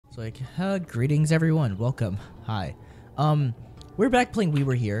So like, greetings everyone, welcome, hi. We're back playing We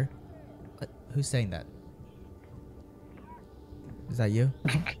Were Here. Who's saying that? Is that you?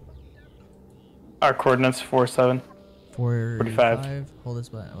 Our coordinates 47. 45. Hold this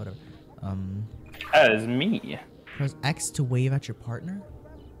button, whatever. That is me. Press X to wave at your partner?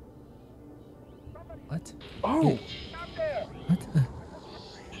 What? Oh! What?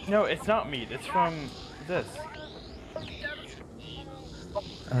 No, it's not meat. It's from this.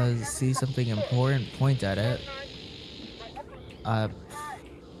 See something important, point at it.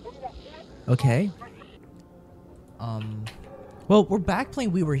 Okay. Well, we're back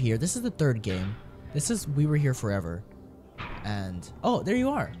playing We Were Here. This is the third game. This is We Were Here Forever. And, oh, there you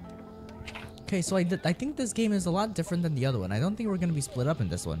are. Okay, so I think this game is a lot different than the other one. I don't think we're gonna be split up in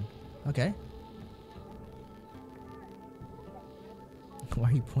this one. Okay. Why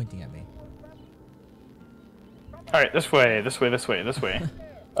are you pointing at me? Alright, this way, this way, this way, this way.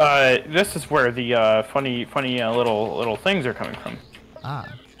 This is where the, funny little things are coming from.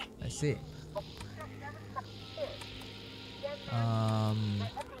 Ah, I see.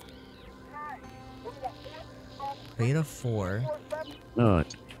 Beta 4.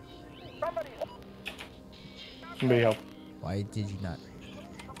 Not. Somebody help. Why did you not?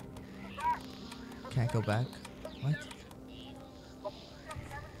 Can't go back? What?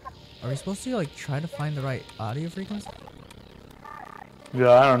 Are we supposed to like try to find the right audio frequency? Yeah,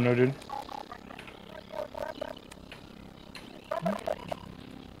 I don't know, dude.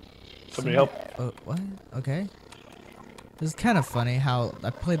 Somebody help. Oh, what? Okay. This is kind of funny how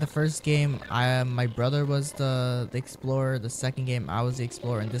I played the first game. My brother was the explorer. The second game, I was the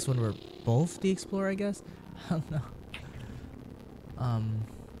explorer, and this one we're both the explorer, I guess. I don't know.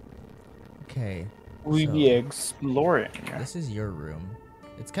 Okay. We so be exploring. this is your room.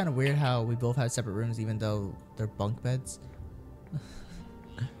 It's kind of weird how we both have separate rooms, even though they're bunk beds.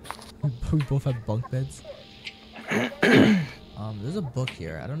 We both have bunk beds. There's a book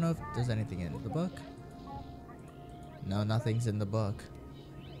here. I don't know if there's anything in the book. No, nothing's in the book.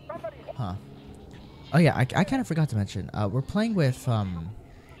 Huh. Oh yeah, I kind of forgot to mention. We're playing with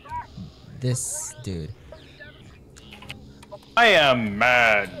this dude. I am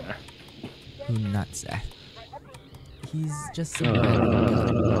mad. Who nuts that? He's just so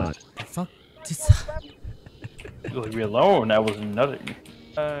the fuck. Leave me alone. That was nothing.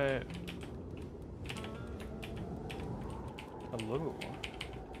 Hello.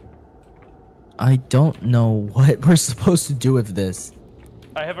 I don't know what we're supposed to do with this.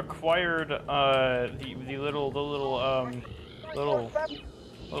 I have acquired the little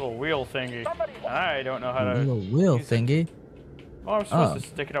wheel thingy. I don't know how to. Little wheel use it. thingy. Oh, I'm supposed to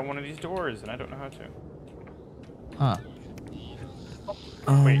stick it on one of these doors, and I don't know how to. Huh.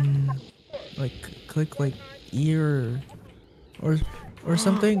 Wait. Like click like ear or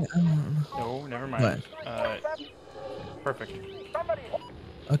something. I don't know. No, never mind. Perfect.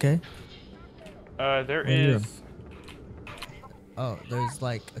 Okay. There Oh, yeah. is. Oh, there's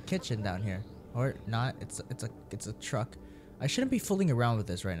like a kitchen down here, or not? It's a truck. I shouldn't be fooling around with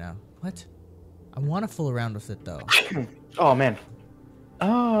this right now. What? I want to fool around with it though. Oh man.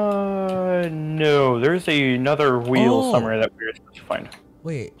 No. There's another wheel somewhere that we're supposed to find.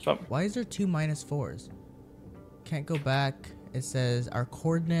 Wait. So, Why is there two -4s? Can't go back. It says our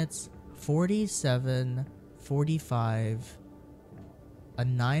coordinates 47, 45, a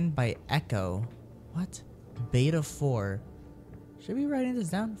 9 by echo. What? Beta 4. Should we be writing this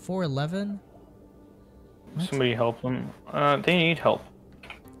down? 411? What? somebody help them. They need help.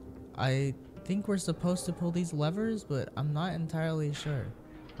 I think we're supposed to pull these levers, but I'm not entirely sure.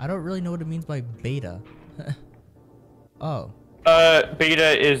 I don't really know what it means by beta. Oh.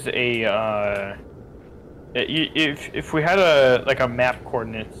 Beta is a if we had a map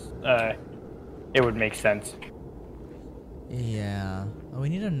coordinates, it would make sense. Yeah. Oh, we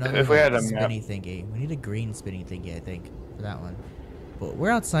need another If we had a spinny thingy. We need a green spinny thingy, I think, for that one. But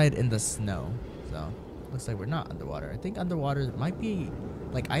we're outside in the snow, so looks like we're not underwater. I think underwater might be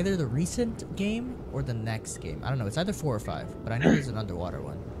like either the recent game or the next game. I don't know. It's either 4 or 5, but I know there's an underwater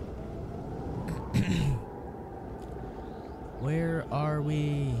one. Where are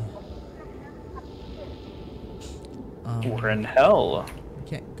we? We're in hell. We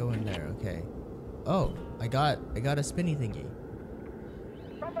can't go in there. Okay. Oh, I got a spinny thingy.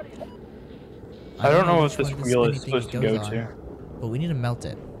 I don't know which if this one the wheel is spinny thingy supposed to goes go on, to. but we need to melt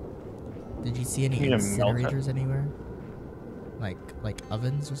it. Did you see any You need to melt it? incinerators anywhere? Like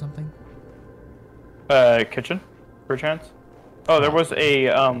ovens or something? Kitchen, perchance. Oh, there was a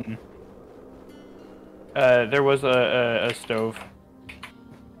stove.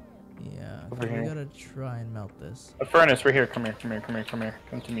 Yeah. Over over we here. gotta try and melt this. A furnace right here. Come here. Come here. Come here. Come here.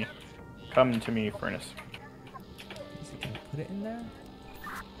 Come to me. Come to me, furnace. Is it gonna put it in there?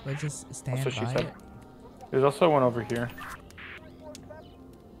 Or just stand That's what she by said. it? There's also one over here.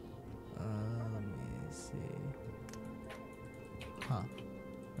 Let me see. Huh.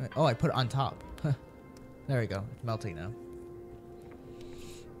 Right. Oh, I put it on top. There we go. It's melting now.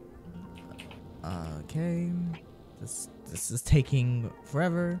 Okay. This is taking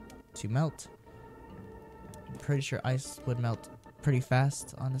forever to melt. I'm pretty sure ice would melt pretty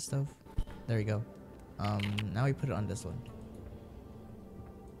fast on the stove. There you go. Now we put it on this one.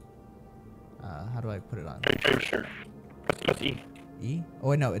 How do I put it on? Are you sure? Press E. E? Oh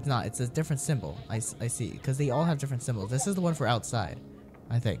wait, no, it's not. It's a different symbol. I see. Because they all have different symbols. This is the one for outside,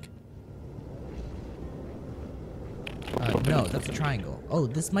 I think. No, that's a triangle. Oh,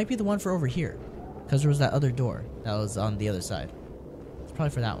 this might be the one for over here. Because there was that other door that was on the other side. It's probably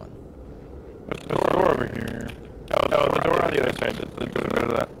for that one. What's the door over here? No, the door on the other side. Doesn't go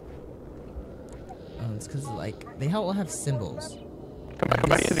to that. Oh, it's because, like, they all have symbols. Come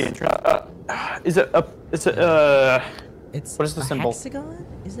back to the entrance. Is it It's what is the a symbol? hexagon?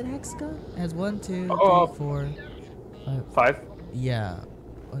 Is it a hexagon? It has 1, 2, Oh. 3, 4, 5. 5? Yeah.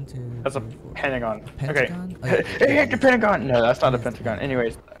 1, 2. That's a 3, 4. pentagon. Pentagon? Okay. Oh, Hit the pentagon! No, that's not a pentagon.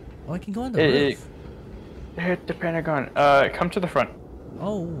 Anyways. Oh, I can go on the roof. Hit the pentagon. Come to the front.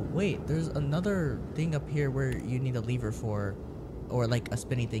 Oh, wait. There's another thing up here where you need a lever for, or like a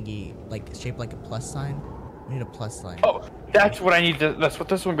spinny thingy, like shaped like a plus sign. We need a plus sign. Oh, that's what I need to. That's what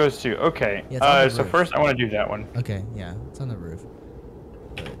this one goes to. Okay. Yeah, it's on the So roof. first I want to do that one. Okay, yeah, it's on the roof.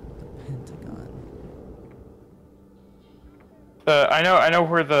 But the pentagon. I know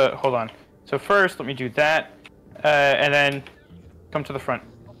where the. Hold on. So first, let me do that, and then come to the front,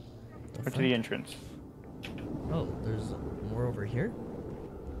 or to the entrance. Oh, there's more over here?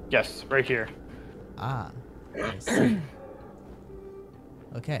 Yes, right here. Ah, I see.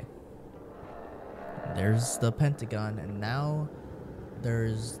 Okay. There's the pentagon, and now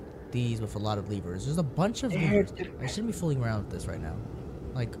there's these with a lot of levers. There's a bunch of levers. I shouldn't be fooling around with this right now.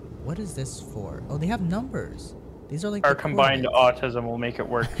 Like, what is this for? Oh, they have numbers. These are like Our the combined coordinates. autism will make it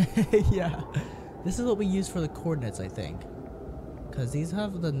work. Yeah. This is what we use for the coordinates, I think. Because these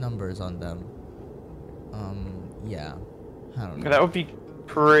have the numbers on them. Yeah. I don't know. That would be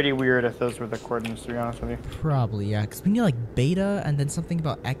pretty weird if those were the coordinates, to be honest with you. Probably, yeah. Because we need like beta and then something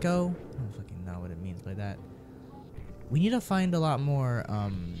about echo. I don't fucking know what it means by that. We need to find a lot more,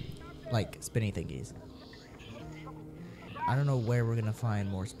 like spinny thingies. I don't know where we're gonna find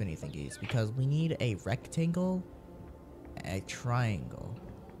more spinny thingies because we need a rectangle, a triangle.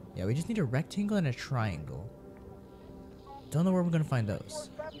 Yeah, we just need a rectangle and a triangle. Don't know where we're gonna find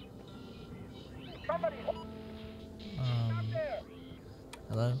those.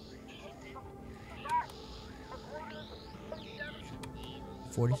 Hello?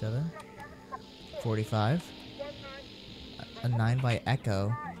 47? 45? A 9 by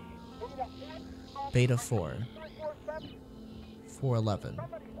echo. Beta 4. 411.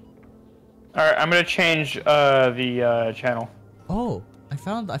 Alright, I'm gonna change the channel. Oh, I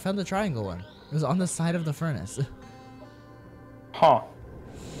found the triangle one. It was on the side of the furnace. Huh.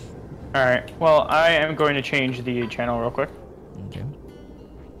 Alright, well, I am going to change the channel real quick. Okay.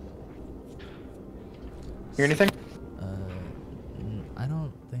 Hear anything? I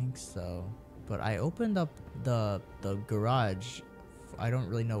don't think so. But I opened up the garage. I don't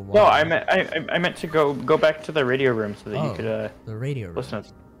really know why. No, I meant to go back to the radio room so that you could the radio room. listen.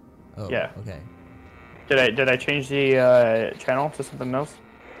 Oh, yeah. Okay. Did I change the channel to something else?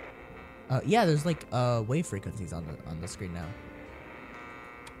 Yeah, there's like wave frequencies on the screen now.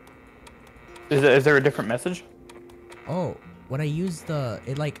 Is there a different message? Oh, when I use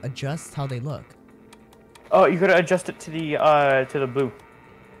it like adjusts how they look. Oh, you gotta adjust it to the blue.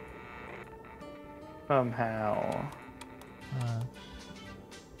 Somehow.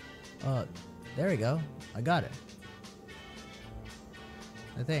 There we go. I got it.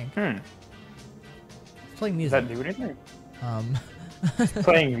 I think. It's Playing Does music. that do anything? Playing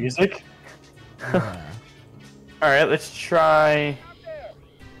Playing music? Yeah. Alright, let's try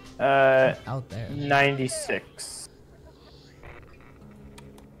Out there. 96.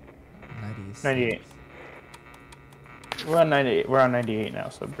 96. 98. We're on 98. We're on 98 now,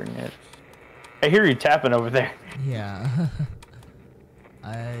 so bring it. I hear you tapping over there. Yeah.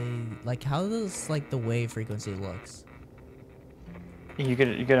 I like how does like the wave frequency looks. You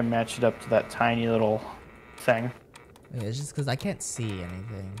gotta match it up to that tiny little thing. Yeah, it's just because I can't see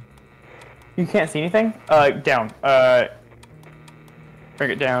anything. You can't see anything? Down.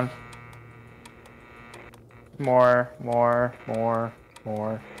 Bring it down. More.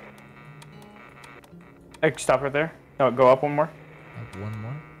 Stop right there. No, go up one more. Up one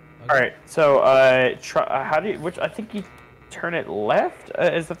more. Okay. All right. So try. How do you? Which I think you turn it left.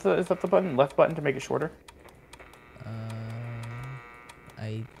 Is that the button? Left button to make it shorter.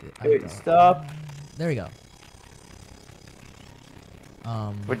 I Wait, don't. stop. There we go.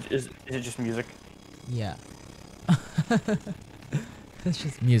 Which is it just music? Yeah. It's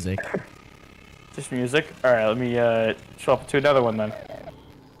just music. Just music. All right. Let me swap to another one then.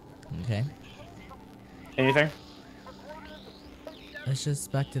 Okay. Anything? It's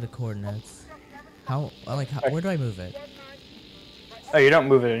just back to the coordinates. How? Where do I move it? Oh, you don't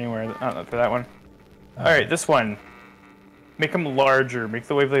move it anywhere for that one. All right, this one. Make them larger. Make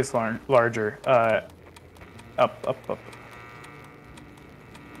the wavelengths larger. Up.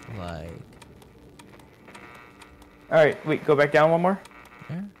 Like. All right, wait. Go back down one more.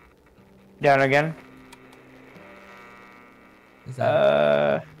 There? Down again. Is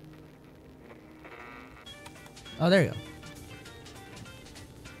that? Oh, there you go.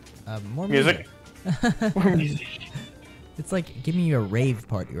 More Music. More music. It's like giving you a rave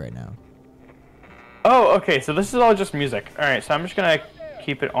party right now. Oh, okay. So this is all just music. All right. So I'm just gonna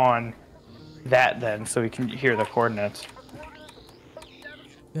keep it on that then, so we can hear the coordinates.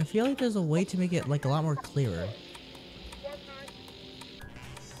 I feel like there's a way to make it like a lot more clearer.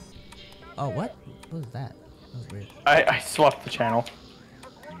 Oh, what? What was that? That was weird. I swapped the channel.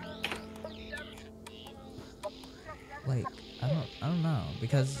 Like, I don't know,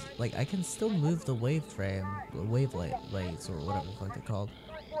 because like I can still move the waveforms or whatever the fuck they're called.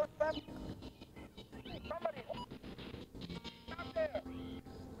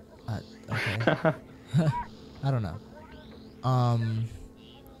 Okay. I don't know.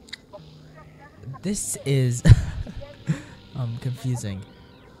 This is confusing.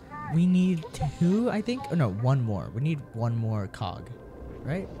 We need two, I think. Oh no, one more. We need one more cog,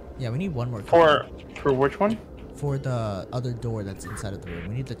 right? Yeah, we need one more cog. For which one? For the other door that's inside of the room.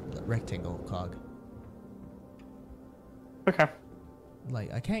 We need the rectangle cog. Okay.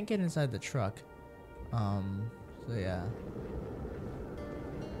 Like, I can't get inside the truck. So yeah.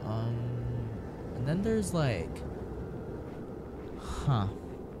 And then there's like... Huh.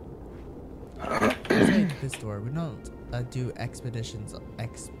 There's like this door. We don't do expeditions on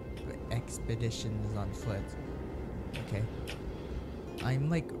foot. Okay. I'm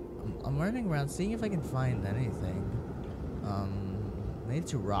running around seeing if I can find anything. Maybe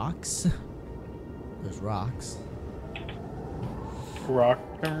two rocks. There's rocks. Rock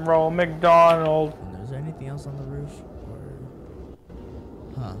and roll McDonald. And is there anything else on the roof? Or...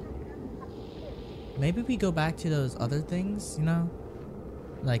 Huh. Maybe we go back to those other things, you know?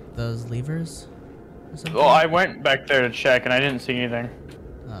 Like those levers or something? Well, I went back there to check and I didn't see anything.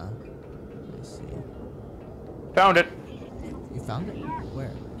 Let's see. Found it. You found it?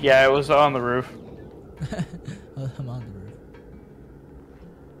 Where? Yeah, it was on the roof. I'm on the roof.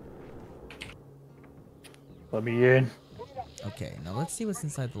 Let me in. Okay, now let's see what's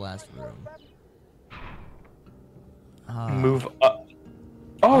inside the last room. Move up.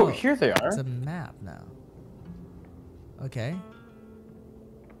 Oh, here they are. It's a map now. Okay.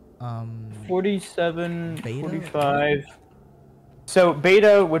 47, Beta? 45. So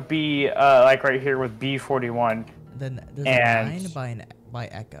beta would be like right here with B41. Then there's And- a 9 by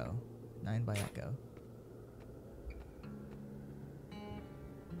Echo. 9 by Echo.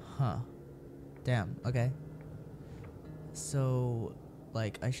 Huh. Damn, okay. So,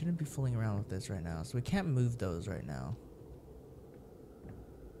 like, I shouldn't be fooling around with this right now. So we can't move those right now.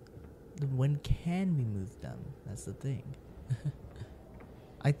 Then when can we move them? That's the thing.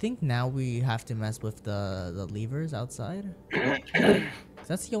 I think now we have to mess with the levers outside.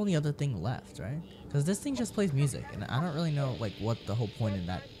 That's the only other thing left, right? Because this thing just plays music, and I don't really know like what the whole point in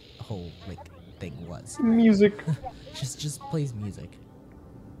that whole like thing was. Music. just plays music.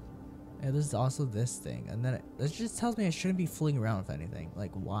 And there's also this thing, and then it just tells me I shouldn't be fooling around with anything.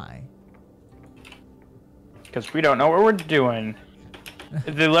 Like, why? Because we don't know what we're doing.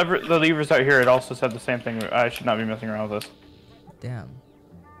 The levers out here, it also said the same thing. I should not be messing around with this. Damn.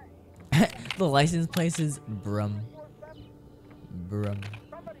 The license plate is Brum.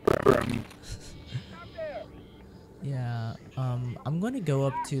 Yeah. I'm gonna go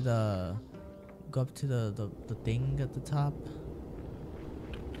up to the thing at the top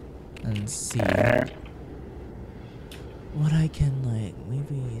and see what I can like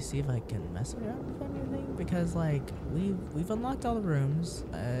maybe see if I can mess around with anything, because like we've unlocked all the rooms.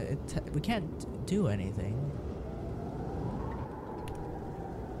 We can't do anything.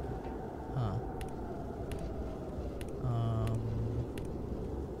 Huh.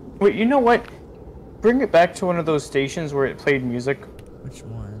 Wait, you know what? Bring it back to one of those stations where it played music. Which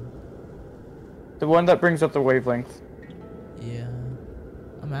one? The one that brings up the wavelength. Yeah.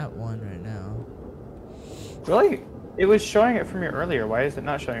 I'm at 1 right now. Really? It was showing it for me earlier. Why is it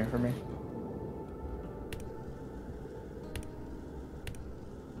not showing it for me?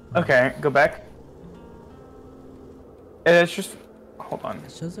 Okay, go back. And it's just... Hold on.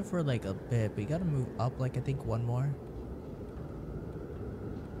 It shows it for like a bit, but you gotta move up like I think 1 more.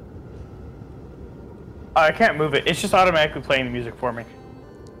 I can't move it. It's just automatically playing the music for me.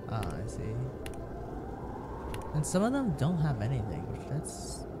 Ah, I see. And some of them don't have anything.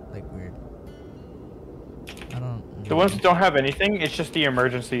 That's like weird. I don't know. The ones that don't have anything, it's just the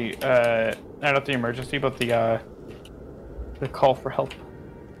emergency. Not the emergency, but the call for help.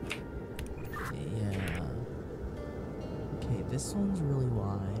 Yeah. Okay, this one's really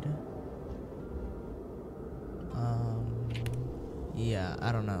wide. Yeah,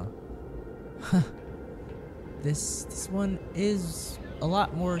 I don't know. This one is a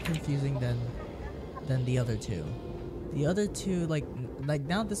lot more confusing than the other two. The other two, like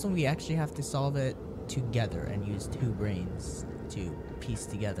now this one we actually have to solve it together and use 2 brains to piece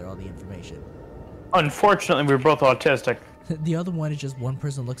together all the information. Unfortunately, we're both autistic. The other one is just one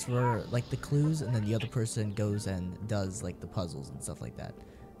person looks for like the clues and then the other person goes and does like the puzzles and stuff like that.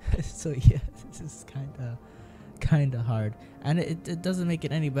 So yeah, this is kind of hard, and it doesn't make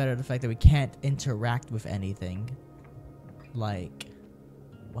it any better the fact that we can't interact with anything. Like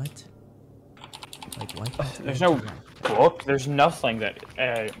what? Like why can't we There's no interact? book. There's nothing that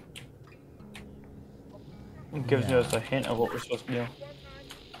gives Yeah. us a hint of what we're supposed to do.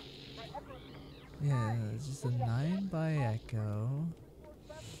 Yeah, it's just a 9 by Echo.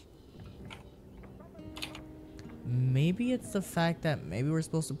 Maybe it's the fact that maybe we're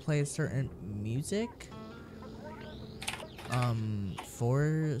supposed to play a certain music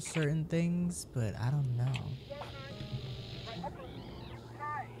for certain things, but I don't know.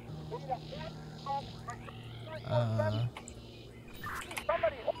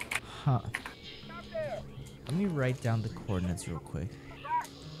 Huh. Let me write down the coordinates real quick.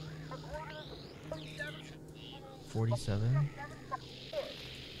 47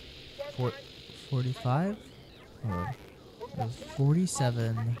 45. Oh, it was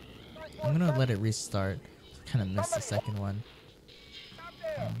 47. I'm gonna let it restart. Kind of missed the second one.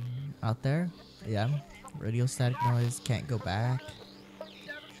 Out there, yeah. Radio static noise, can't go back.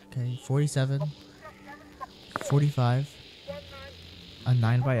 Okay, 47, 45, a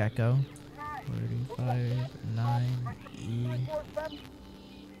 9 by Echo, 45, 9, E.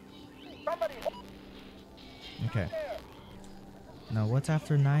 Okay. Now what's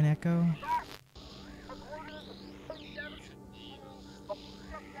after 9 Echo?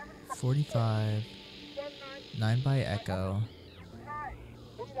 45, 9 by Echo,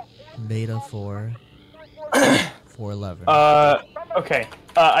 Beta 4, 411. Okay.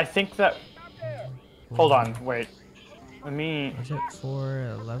 I think that... Hold on, wait. Let me... Is it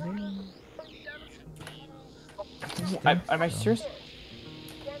 411? Am I serious?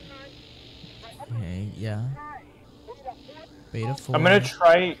 Okay, yeah. Beta 4. I'm gonna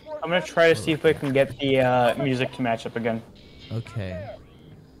try to see if I can get the music to match up again. Okay.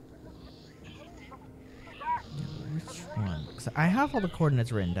 Which one? 'Cause I have all the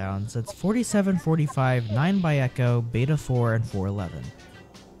coordinates written down. So it's 47, 45, 9 by Echo, Beta 4, and 411.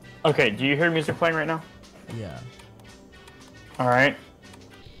 Okay, do you hear music playing right now? Yeah. Alright.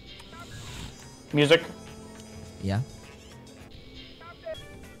 Music. Yeah.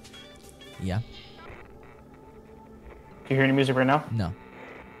 Yeah. Do you hear any music right now? No.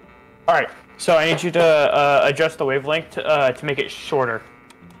 Alright, so I need you to adjust the wavelength to make it shorter.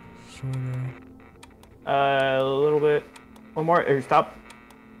 Shorter. A little bit. One more. Stop.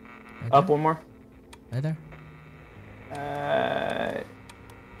 Right Up there? one more. Right there.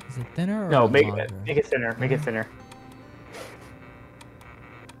 Is it thinner or No, make longer? it thinner. Make it thinner.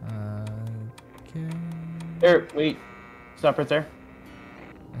 Okay. There, wait. Stop right there.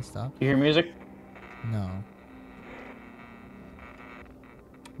 I stop. You hear music? No.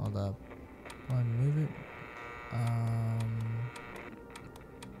 Hold up. Do I move it?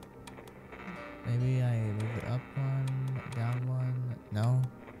 Maybe I move it up 1, down 1. No.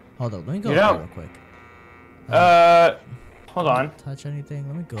 Hold up. Let me go You up don't- there real quick. Hold on. Touch anything?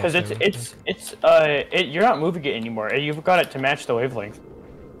 Let me go. Because up there real quick. you're not moving it anymore. You've got it to match the wavelength.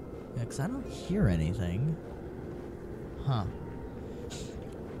 Yeah, 'cause I don't hear anything. Huh.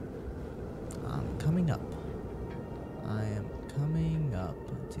 I'm coming up. I am coming up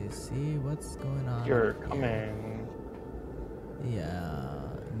to see what's going on. You're up here. coming. Yeah.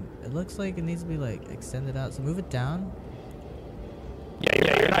 It looks like it needs to be like extended out. So move it down.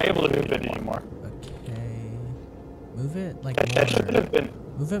 Yeah, you're not able to move it anymore. Okay. Move it like That should more. have been.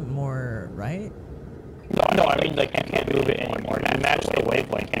 Move it more right. No, I mean like you can't move it anymore. You match the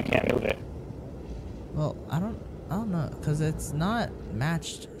wavelength, you can't move it. Well, I don't know, cause it's not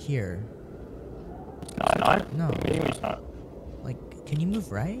matched here. No, it's not. No. What do you mean it's not? Like, can you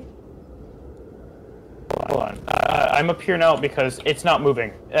move right? Hold on. I'm up here now because it's not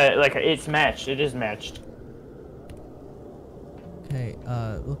moving. Like it's matched. It is matched. Okay,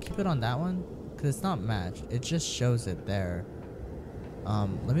 we'll keep it on that one, cause it's not matched. It just shows it there.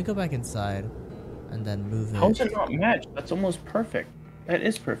 Let me go back inside, and then move it. How is it not matched? That's almost perfect. That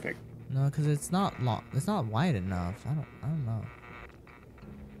is perfect. No, cause it's not long. It's not wide enough. I don't know.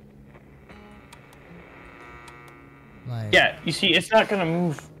 Like. Yeah, you see, it's not gonna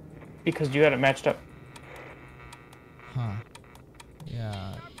move because you had it matched up. Huh.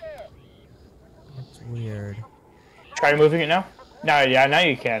 Yeah. That's weird. Try moving it now. No, yeah, now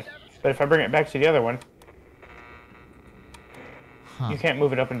you can. But if I bring it back to the other one, Huh. you can't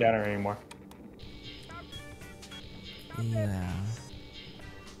move it up and down anymore. Yeah.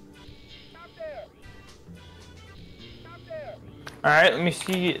 All right, let me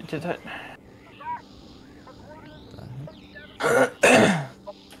see. Did that?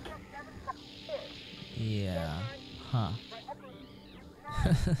 Yeah. Huh.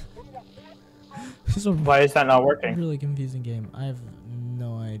 This is a Why is that not working? really confusing game. I have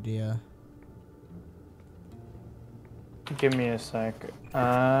no idea. Give me a sec.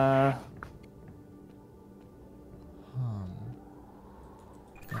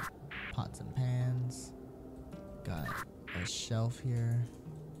 Got pots and pans. Got a shelf here.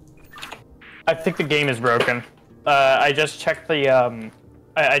 I think the game is broken. I just checked the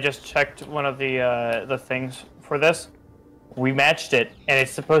I just checked one of the things for this. We matched it, and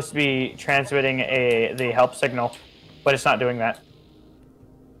it's supposed to be transmitting the help signal, but it's not doing that.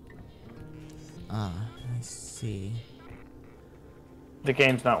 Ah, I see. The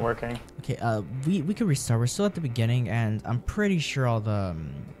game's not working. Okay, we could restart. We're still at the beginning, and I'm pretty sure all the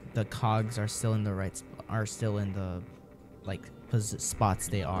cogs are still in the right are still in the like spots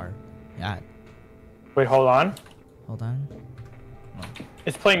they are at. Wait, hold on. Hold on.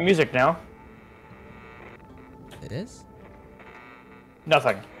 It's playing music now. It is?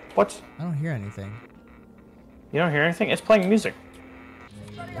 Nothing. What? I don't hear anything. You don't hear anything? It's playing music.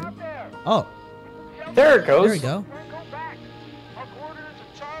 Oh, There it goes. there we go. Our coordinates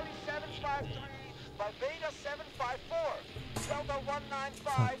are Charlie 753 by Beta 754, Delta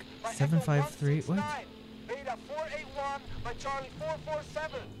 195 by Echo 753, what? 169, Beta 481 by Charlie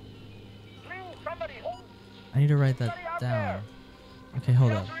 447. Please, somebody hold. I need to write that down. Okay,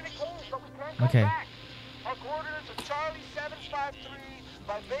 hold up. Okay. Our coordinates are Charlie 753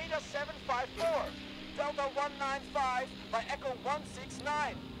 by Beta 754, Delta 195 by Echo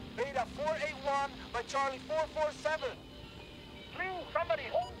 169, Beta 481 by Charlie 447. Please, somebody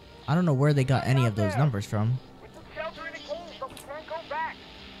hold. I don't know where they got any of those numbers from. We took shelter in the cold, so we can't go back.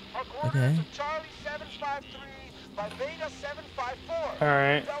 Our Okay. coordinates are Charlie 753 by Beta 754. All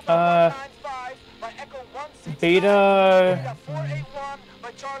right. Delta 195 by Echo 169. Beta. Beta 481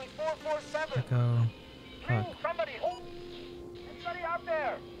 by Charlie 447. Go. Fuck. Please, somebody hold. Anybody out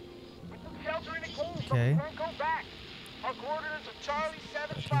there? We took shelter in the cold, so Okay. we can't go back. Our coordinates are Charlie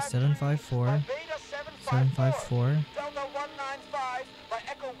 753 Okay, 754. by Beta 754. 754. Delta 195 by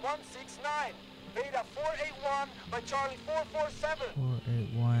Echo 169. Beta 481 by Charlie 447.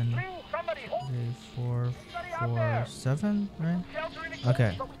 481. Please, somebody hold. 3447, right? Shelter in the cold,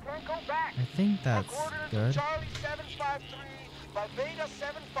 Okay. so we can't go back. I think Our that's coordinates good. are Charlie 753 by Beta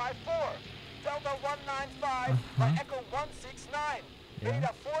 754. Delta 195 by Uh-huh. Echo 169. Yeah.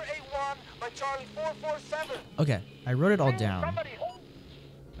 Beta 481 by Charlie 447. Okay, I wrote it all Please, down. somebody hold.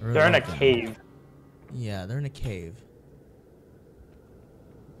 I wrote They're it in all a down. cave. Yeah, they're in a cave.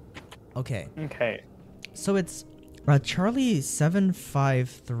 Okay, Okay. so it's Charlie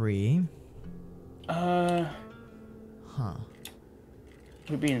 753. Uh, Huh.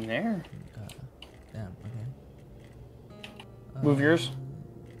 would be in there. Damn. Okay. Move yours.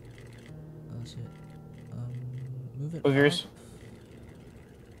 Oh shit. Move it. Move yours. up.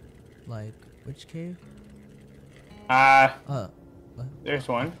 Like which cave? Ah, What? there's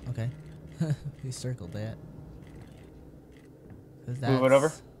one. Okay. We circled that. 'Cause Move it over.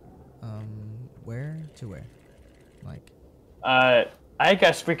 that's, where to where? Like. I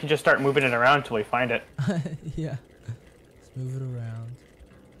guess we can just start moving it around until we find it. Yeah. Let's move it around.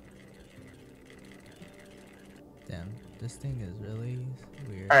 Damn, this thing is really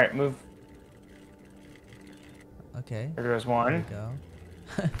weird. All right, move. Okay. There goes There we one. go.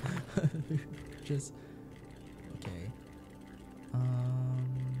 Just okay.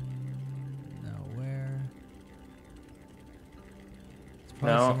 Now where? It's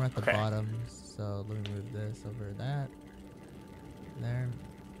probably No, somewhere at the okay. bottom. So So let me move this over that. There.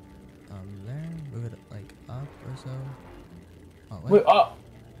 There. Move it like up or so. Oh, what? Wait, Oh,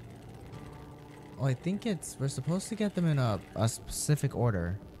 I think we're supposed to get them in a specific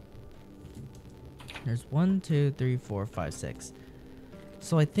order. There's 1, 2, 3, 4, 5, 6.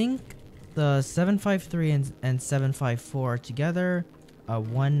 So I think the 753 and 754 are together.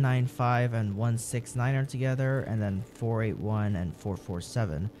 195 and 169 are together, and then 481 and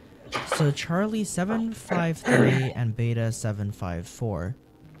 447. So Charlie 753 and Beta 754.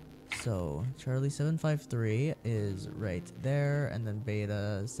 So Charlie 753 is right there, and then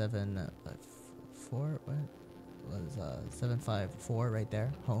Beta 754 was 754 right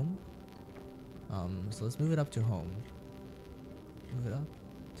there, home. So let's move it up to home. Move it up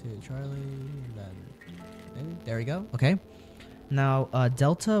to Charlie, and then maybe there we go. Okay. Now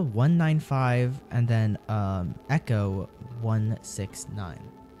Delta 195 and then Echo 169.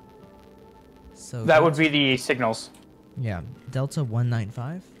 So that would be the signals. yeah, Delta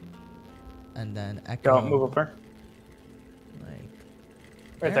 195 and then Echo. Go move over. Like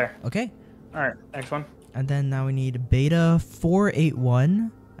Right there. Okay. All right, next one. And then now we need Beta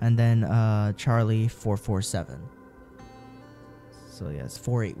 481 and then Charlie 447. So yes,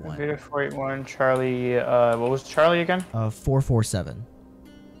 481. Beta 481, Charlie, what was Charlie again? 447.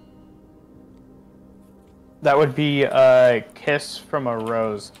 That would be Kiss from a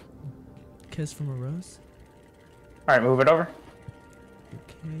Rose. Kiss from a Rose. All right, move it over.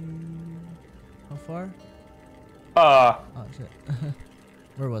 Okay. How far? Oh, Oh shit.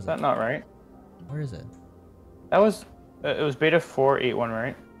 Where was is that it? not right? Where is it? That was, it was Beta 481,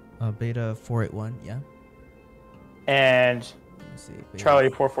 right? Beta 481, yeah. And Let me see. Beta Charlie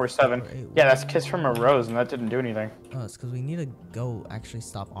 447. 481. Yeah, that's Kiss from a Rose, and that didn't do anything. Oh, it's because we need to go actually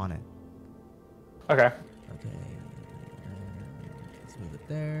stop on it. Okay. Okay. Let's move it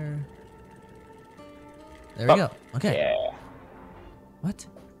there. There we Oh, go. Okay. Yeah. What?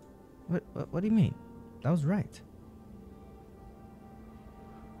 What do you mean? That was right.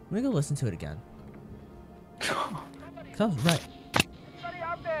 Let me go listen to it again. 'Cause that was right. Anybody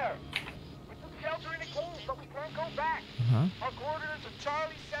out there? We took shelter in the cave, but we can't go back. Uh-huh. Our coordinates are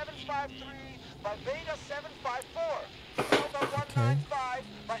Charlie 753 by Beta 754. Delta 195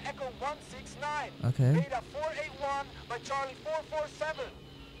 by Echo 169. Okay. Beta 481 by Charlie 447.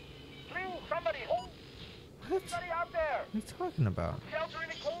 Please, somebody, hold. What? Anybody out there? What are you talking about? Shelter in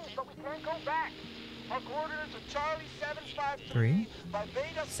the cave, but we can't go back. Our coordinates are Charlie 753 3, by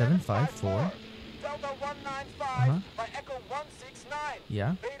Beta 754. 754. Delta 195 Uh-huh. by Echo 169.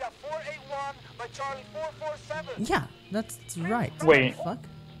 Yeah. Beta 481 by Charlie 447. Yeah, that's right. Wait. What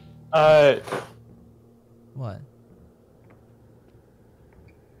the fuck? What?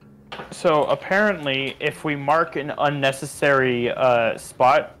 So apparently, if we mark an unnecessary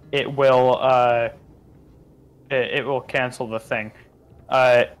spot, it will cancel the thing.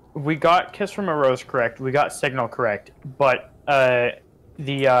 We got Kiss from a Rose correct. We got Signal correct, but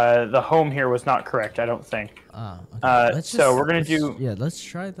the home here was not correct. I don't think. Okay. So we're gonna do. Yeah, let's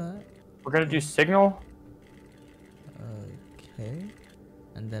try that. We're gonna do Signal. Okay.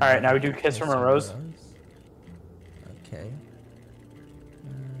 And then. All right, now we do Kiss from a Rose. Okay.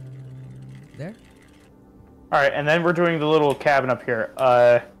 There. All right, and then we're doing the little cabin up here.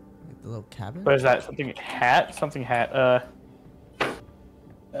 Like the little cabin. What is that? Something hat? Something hat.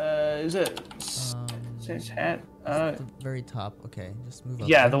 Is it? Says hat. At the very top. Okay, just move up.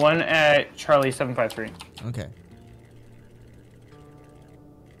 Yeah, there. the one at Charlie 753. Okay.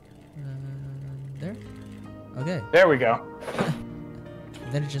 There. Okay. There we go.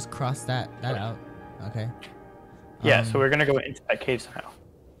 Then it just crossed that out. Okay. Yeah, so we're gonna go into that cave somehow.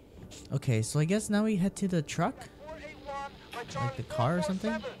 Okay, so I guess now we head to the truck. 481 by Like Charlie the car or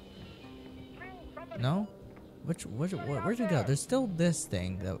something? 447. No. Where'd we go? There's still this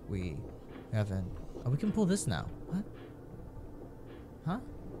thing that we haven't. Oh, we can pull this now. What? Huh?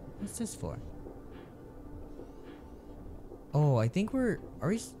 What's this for? Oh, I think are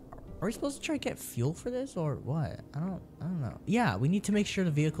we supposed to try to get fuel for this or what? I don't know. Yeah, we need to make sure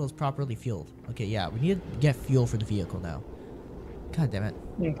the vehicle is properly fueled. Okay, yeah, we need to get fuel for the vehicle now. God damn it.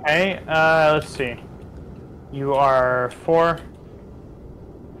 Okay, let's see. You are 4,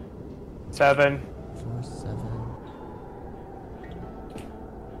 7. 4, 7.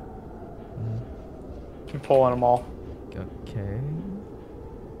 I'm pulling them all. Okay.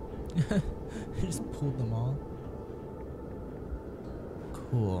 I just pulled them all.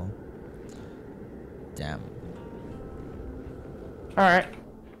 Cool. Damn. Alright.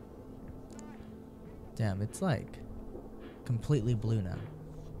 Damn, it's like completely blue now.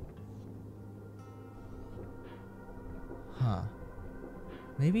 Huh.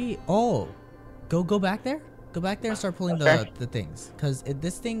 Maybe. Oh! Go back there. Go back there and start pulling Okay. the things. Cause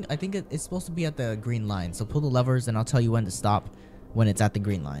this thing, I think it's supposed to be at the green line. So pull the levers, and I'll tell you when to stop when it's at the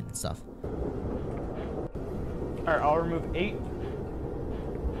green line and stuff. All right, I'll remove 8.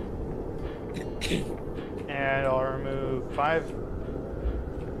 And I'll remove 5.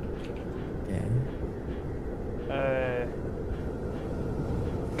 Okay.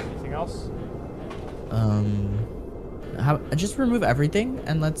 Anything else? Just remove everything,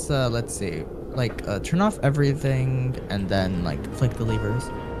 and let's see. Like, turn off everything, and then like flick the levers.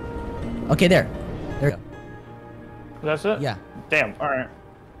 Okay, there we go. That's it? Yeah. Damn, alright.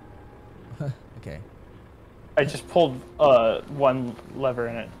 Okay. I just pulled one lever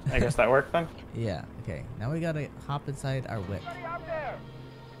in it. I guess that worked then? Yeah. Okay. Now we gotta hop inside our whip. Anybody out there?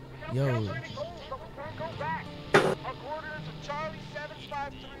 Yo. Counts ready to go, so we can't go back. Our coordinates are Charlie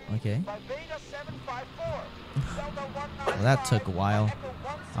 753 Okay. by Beta 754. Delta 195 Well, that took a while. by Echo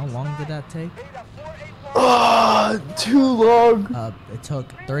How long did 169, that take? Beta 481. Too long! It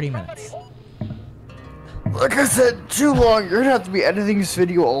took 30 minutes. Like I said, too long. You're gonna have to be editing this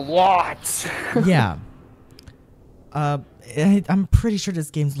video a lot. Yeah. I'm pretty sure this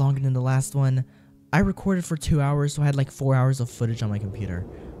game's longer than the last one. I recorded for 2 hours, so I had like 4 hours of footage on my computer.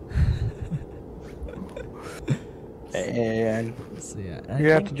 And So yeah, you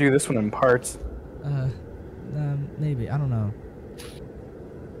have to do this one in parts. maybe, I don't know.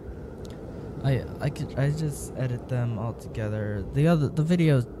 I just edit them all together. The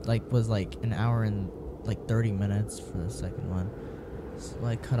video was like an hour and like 30 minutes for the second one. So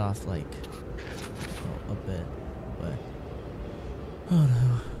I cut off like a bit, but oh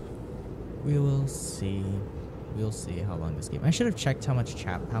no. We will see. We'll see how long this game. I should have checked how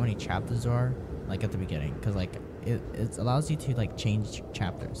many chapters there are like at the beginning, cuz like it allows you to like change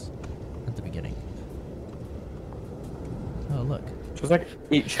chapters at the beginning. Oh, look. There's like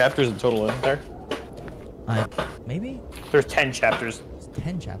 8 chapters in total, isn't there? Maybe There's 10 chapters. it's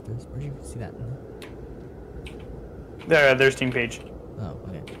 10 chapters. Where'd you see that? There's Team Page. Oh,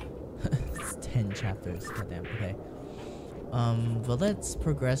 okay. It's 10 chapters. Goddamn. Okay. But let's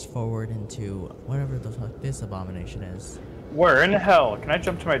progress forward into whatever the fuck this abomination is. Where in hell? Can I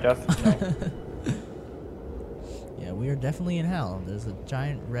jump to my death? No. Yeah, we are definitely in hell. There's a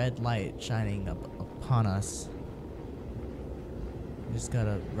giant red light shining up upon us. We just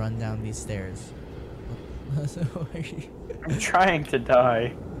gotta run down these stairs. I'm trying to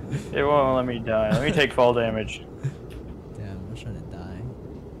die. It won't let me die. Let me take fall damage. Damn, I'm trying to die.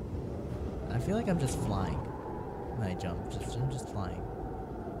 I feel like I'm just flying when I jump. I'm just flying.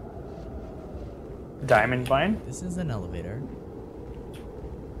 Diamond mine? This is an elevator.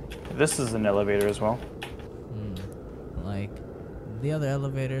 This is an elevator as well. Like the other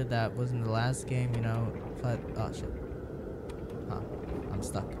elevator that was in the last game, you know. Oh shit. Huh. I'm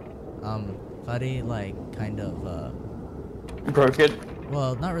stuck. Buddy, like, kind of, Broke it?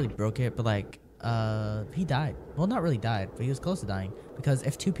 well, not really broke it, but like, he died. Well, not really died, but he was close to dying. Because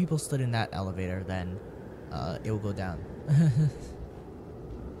if 2 people stood in that elevator, then, it will go down.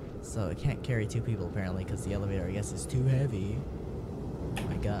 So it can't carry 2 people, apparently, because the elevator, I guess, is too heavy. Oh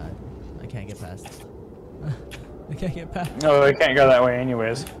my god. I can't get past. I can't get past. No, I can't go that way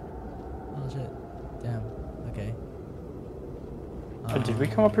anyways. Oh shit. Damn. Okay. Did we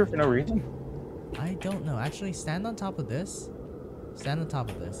come up here for no reason? I don't know. Actually, stand on top of this. Stand on top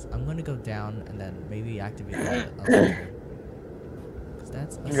of this. I'm gonna go down and then maybe activate the elevator. 'Cause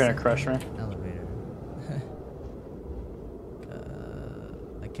that's a You're gonna crush me. elevator.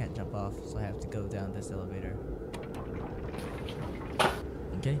 I can't jump off, so I have to go down this elevator.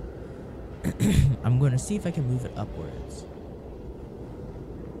 Okay. I'm gonna see if I can move it upwards.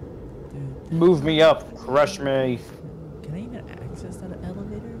 Move me up. Crush me. Can I even access that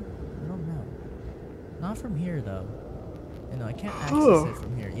elevator? I don't know. Not from here, though. You know, I can't access it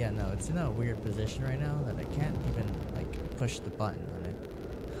from here. Yeah, no, it's in a weird position right now that I can't even, like, push the button on it.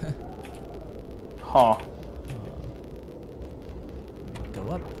 Huh. Go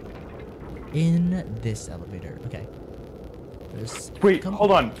up. In this elevator. Okay. There's Wait,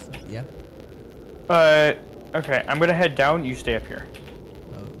 hold on. Yeah. Okay, I'm gonna head down, you stay up here.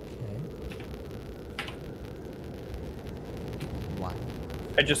 Okay. Wow.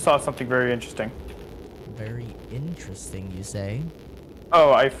 I just saw something very interesting. Very interesting, you say?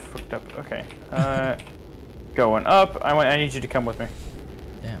 Oh, I fucked up. Okay. Going up. I need you to come with me.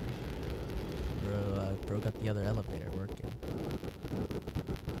 Damn. Bro got the other elevator working.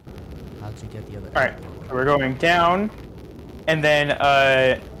 How'd you get the other Alright, elevator so we're going down, and then,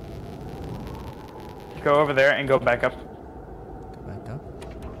 go over there and go back up. Go back up?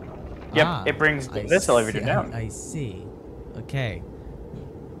 Yep, it brings I this elevator see- down. I see. Okay.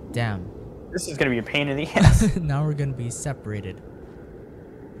 Damn. This is gonna be a pain in the ass. Now we're gonna be separated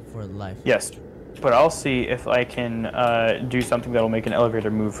for life. Yes, but I'll see if I can do something that'll make an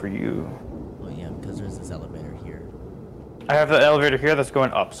elevator move for you. Oh yeah, because there's this elevator here. I have the elevator here that's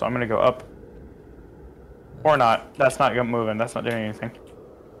going up, so I'm gonna go up. Or not. That's not moving. That's not doing anything.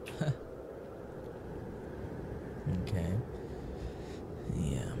 Okay.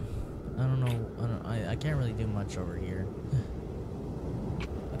 Yeah. I don't know. I can't really do much over here.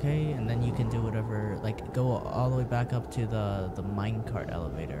 Okay, and then you can do whatever. Like go all the way back up to the minecart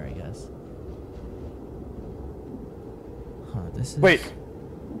elevator, I guess. Huh. This is. Wait.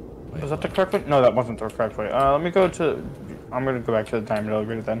 Was that the correct way? No, that wasn't the correct way. Let me go to. I'm gonna go back to the diamond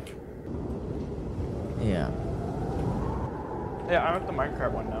elevator then. Yeah. Yeah, I'm at the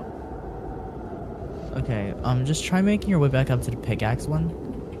minecart one now. Okay. Just try making your way back up to the pickaxe one.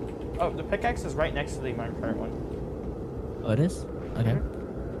 Oh, the pickaxe is right next to the minecart one. Oh, it is. Okay.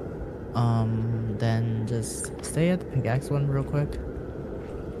 Then just stay at the pickaxe one real quick.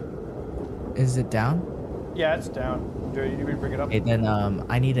 Is it down? Yeah, it's down. Do you need me to bring it up? Okay, then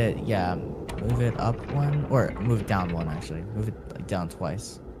I need to move it up one or move it down one actually. Move it like down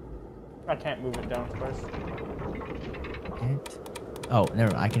twice. I can't move it down twice. Oh,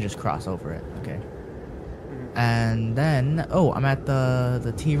 never mind. I can just cross over it. Okay. And then I'm at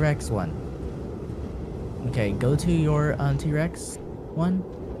the T-Rex one. Okay, go to your T-Rex one.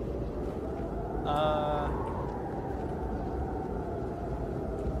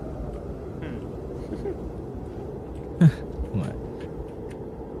 What?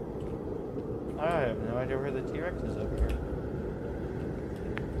 I have no idea where the T-Rex is over here.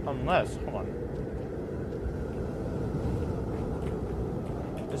 Unless, hold on.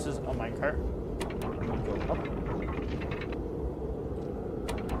 This is a minecart. Go up.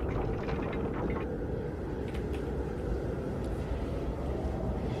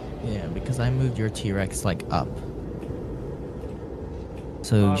 Yeah, because I moved your T-Rex like up.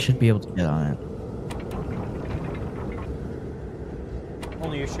 So you should be able to get on it.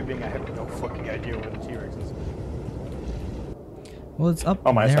 Only issue being I have no fucking idea where the T-Rex is. Well, it's up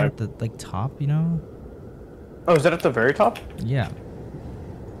Oh, my there side. at the top, you know? Oh, is that at the very top? Yeah.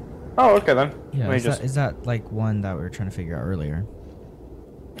 Oh, okay then. Yeah, Let me is that like one that we were trying to figure out earlier?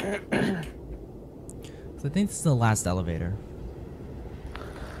 So I think this is the last elevator.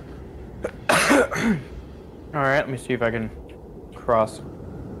 Alright, let me see if I can cross.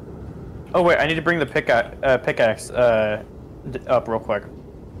 Oh wait, I need to bring the pickaxe up real quick.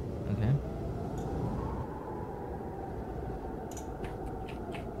 Okay.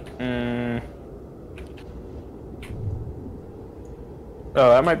 Oh,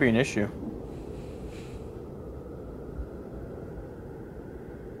 that might be an issue.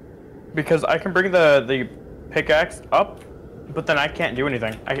 Because I can bring the pickaxe up, but then I can't do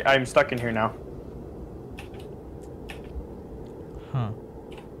anything. I'm stuck in here now. Huh.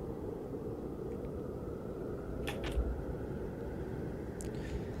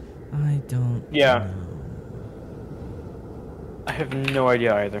 I don't Yeah. know. I have no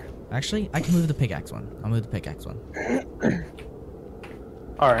idea either. Actually, I can move the pickaxe one. I'll move the pickaxe one.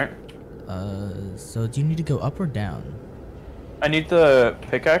 Alright. So do you need to go up or down? I need the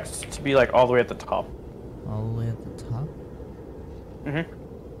pickaxe to be like all the way at the top. All the way at the top?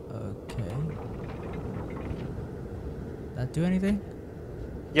 Mm-hmm. Okay. That do anything?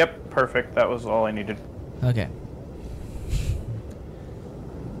 Yep, perfect. That was all I needed. Okay.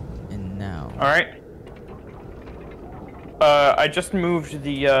 And now. Alright. I just moved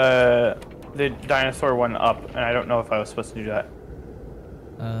the dinosaur one up, and I don't know if I was supposed to do that.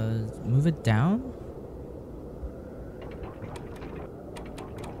 Move it down?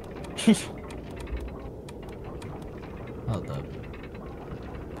 Hold up.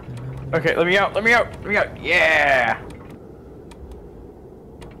 Okay, let me out, let me out, let me out. Yeah!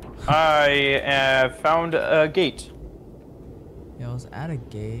 I have found a gate. Yeah, I was at a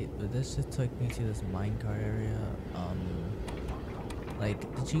gate, but this just took me to this minecart area. Like,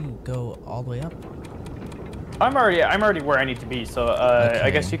 did you go all the way up? I'm already where I need to be, so I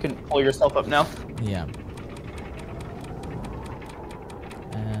Okay. guess you can pull yourself up now. Yeah.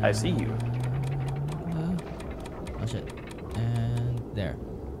 I see you. Oh shit. And there.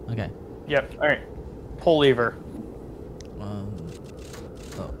 Okay. Yep, alright. Pull lever. Oh,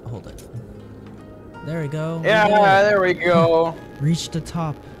 hold it. There we go. We Yeah, did it. there we go. Reach the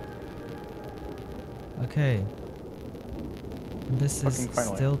top. Okay. This is Fucking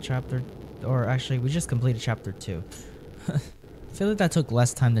finally. still chapter, or actually, we just completed chapter 2. I feel like that took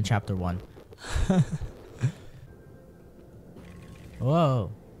less time than chapter 1.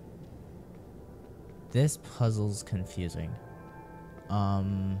 Whoa. This puzzle's confusing.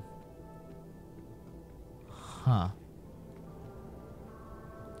 Huh.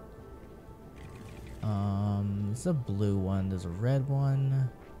 It's a blue one. There's a red one.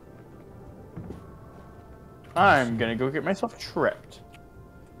 I'm gonna go get myself tripped.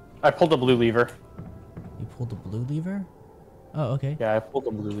 I pulled the blue lever. You pulled the blue lever? Oh, okay. Yeah, I pulled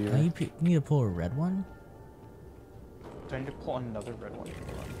the blue lever. Now you need to pull a red one? Do I need to pull another red one?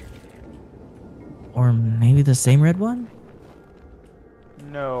 Or maybe the same red one?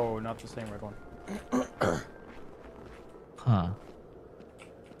 No, not the same red one. Huh.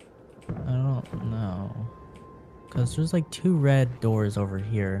 I don't know. Because there's like 2 red doors over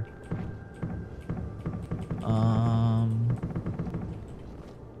here.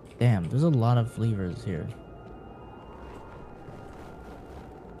 Damn, there's a lot of levers here.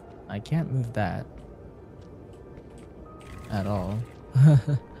 I can't move that. At all.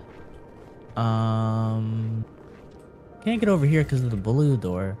 Can't get over here because of the blue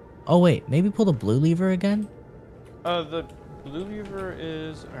door. Oh wait, maybe pull the blue lever again? The blue lever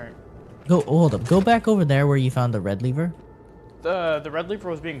is... Alright. Hold up. Go back over there where you found the red lever. The red lever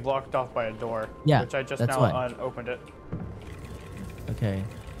was being blocked off by a door. Yeah, which I just that's now why. opened it. Okay.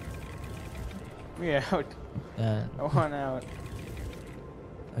 Me out. I want out.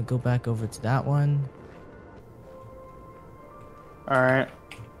 I go back over to that one. Alright.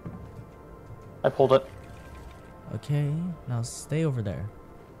 I pulled it. Okay, now stay over there.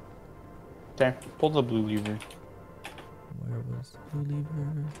 Okay, pull the blue lever. Where was the blue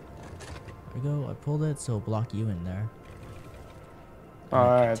lever? There we go. I pulled it, so block you in there.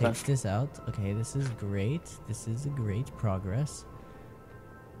 Alright, then. Takes this out. Okay, this is great. This is a great progress.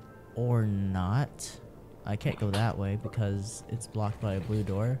 Or not. I can't go that way because it's blocked by a blue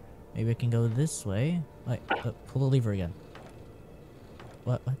door. Maybe I can go this way. Wait, pull the lever again.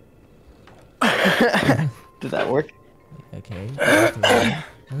 What? Did that work? Okay.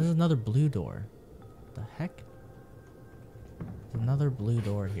 There's another blue door. The heck? There's another blue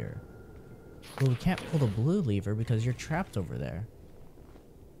door here. Well, we can't pull the blue lever because you're trapped over there.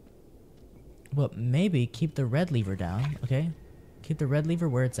 But maybe keep the red lever down, okay? Keep the red lever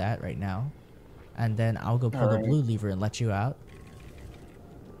where it's at right now. And then I'll go pull the blue lever and let you out.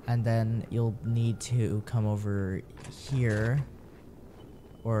 And then you'll need to come over here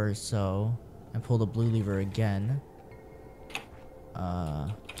or so and pull the blue lever again.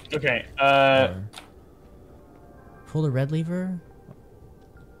 Okay, Or pull the red lever.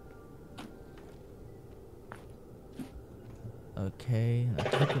 Okay, now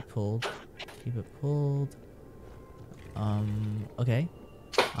keep it pulled. Keep it pulled. Okay.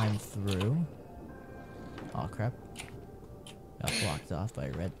 I'm through. Oh crap. Got blocked off by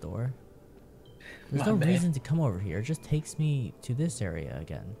a red door. There's no reason to come over here. It just takes me to this area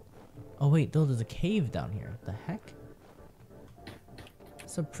again. Oh wait, no, there's a cave down here. The heck?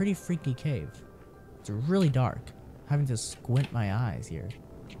 It's a pretty freaky cave. It's really dark. I'm having to squint my eyes here.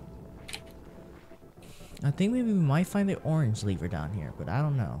 I think maybe we might find the orange lever down here, but I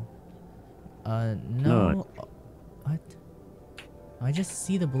don't know. No. What? I just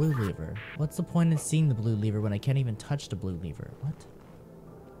see the blue lever. What's the point in seeing the blue lever when I can't even touch the blue lever? What?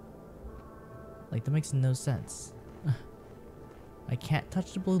 Like, that makes no sense. I can't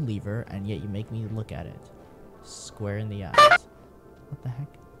touch the blue lever, and yet you make me look at it. Square in the eyes. What the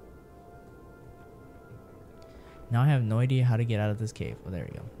heck? Now I have no idea how to get out of this cave. Oh, there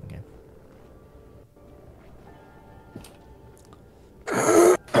we go. Okay.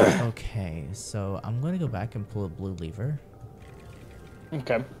 Okay, so I'm gonna go back and pull a blue lever.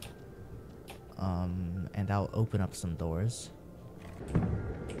 okay. And I'll open up some doors.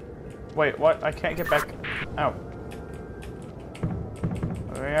 Wait, what? I can't get back out.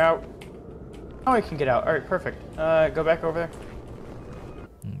 Way out. Oh, I can get out. Alright, perfect. Go back over there.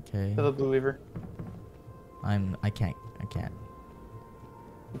 Okay. To the blue lever. I can't.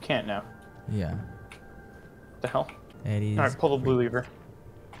 You can't now. Yeah. What the hell? It is. Alright, pull the blue lever.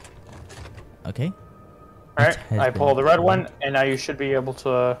 Okay. Alright, has I been pull the red pulled. one, and now you should be able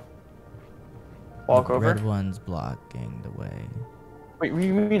to walk The over. red one's blocking the way. Wait, what do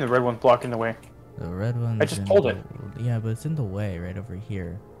you mean the red one's blocking the way? The red one's I just in pulled the- it. Yeah, but it's in the way right over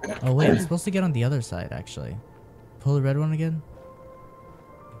here. Oh wait, I'm supposed to get on the other side actually. Pull the red one again.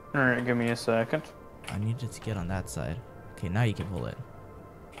 Alright, give me a second. I needed to get on that side. Okay, now you can pull it.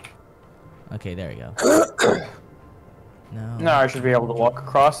 Okay, there you go. No. Now I should be able to walk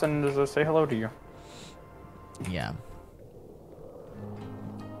across and just say hello to you. Yeah.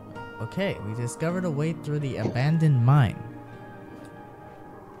 Okay, we discovered a way through the abandoned mine.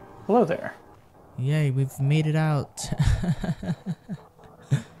 Hello there. Yay, we've made it out.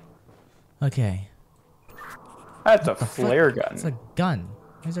 Okay. That's a flare gun. It's a gun.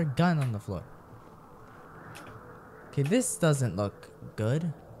 There's our gun on the floor. Okay, this doesn't look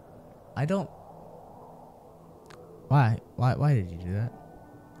good. I don't. Why? Why did you do that?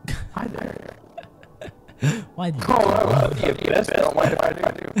 Hi there. Why did you? Oh, the abyss. Don't mind if I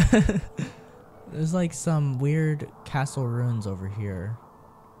do. There's like some weird castle ruins over here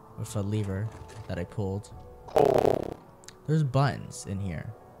with a lever that I pulled. Oh. There's buttons in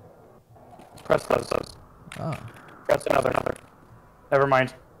here. Press those. Oh. Press another. Never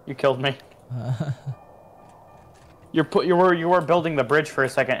mind. You killed me. You were building the bridge for a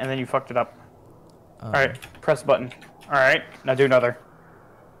second and then you fucked it up. All right. Press button. All right. Now do another.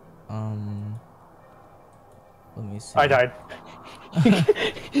 Let me see. I died.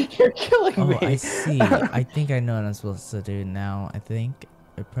 You're killing me. Oh, I see. I think I know what I'm supposed to do now. I think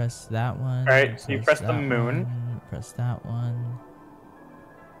I press that one. All right. So you press the moon. Press that one.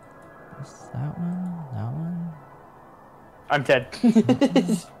 Press that one. That one. I'm dead.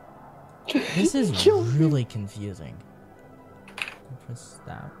 This is really confusing. Press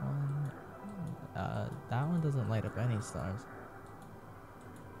that one. That one doesn't light up any stars.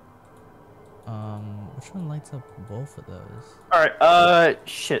 Which one lights up both of those? Alright,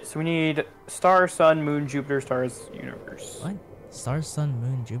 shit. So we need star, sun, moon, Jupiter, stars, universe. What? Star, sun,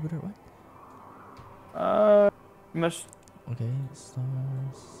 moon, Jupiter? What? You must Okay, star,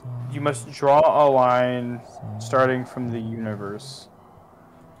 sun. you must draw a line sun. starting from the universe.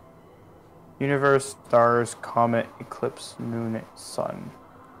 Universe, stars, comet, eclipse, moon, sun.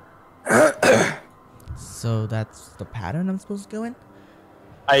 So that's the pattern I'm supposed to go in?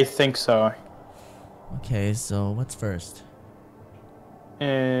 I think so. Okay, so what's first?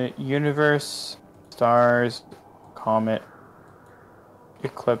 Universe, stars, comet,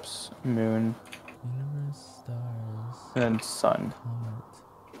 eclipse, moon, Universe, stars, and then sun. comet,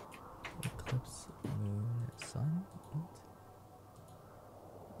 eclipse, moon, sun? What?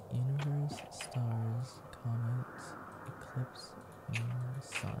 Universe, stars, comet, eclipse, moon,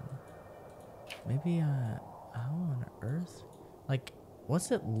 sun. Maybe, how on earth? Like,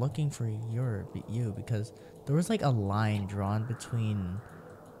 what's it looking for you? Because there was like a line drawn between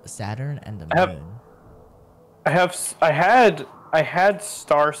Saturn and the moon. I had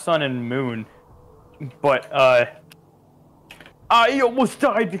star, sun, and moon, but I almost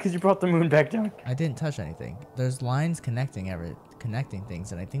died because you brought the moon back down. I didn't touch anything. There's lines connecting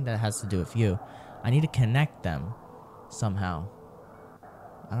things, and I think that has to do with you. I need to connect them somehow.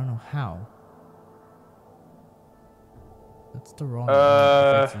 I don't know how. That's the wrong one.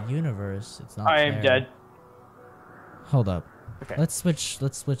 If it's universe, it's not I am there. dead. Hold up. Okay. Let's switch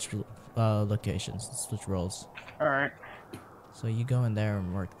locations. Let's switch roles. All right. So you go in there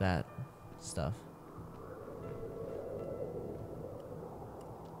and work that stuff.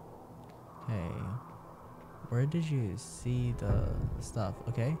 Okay. Where did you see the stuff?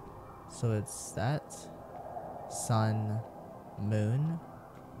 Okay. So it's that sun, moon.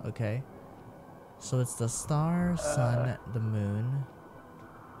 Okay. So it's the star, sun, the moon.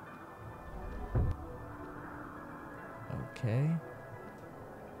 Okay.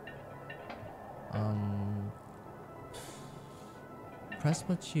 Press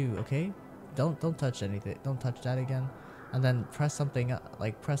what you, okay? Don't touch anything. Don't touch that again. And then press something,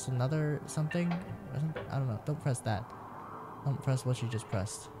 like press another something. I don't know. Don't press that. Don't press what you just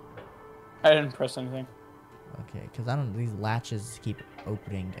pressed. I didn't press anything. Okay, because I don't, these latches keep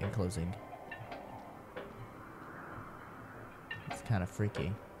opening and closing. It's kind of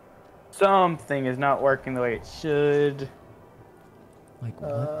freaky. Something is not working the way it should. Like,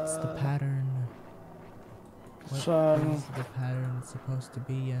 what's the pattern? What Sun. is the pattern it's supposed to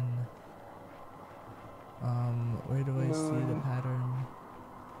be in? Where do I see the pattern?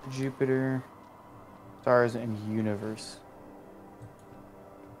 Jupiter, stars, and universe.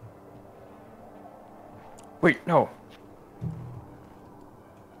 Wait, no.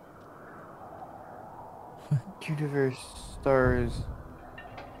 Universe, stars.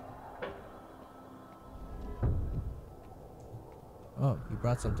 Oh, you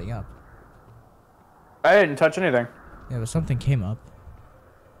brought something up. I didn't touch anything. Yeah, but something came up.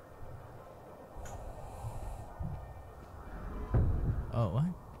 Oh, what?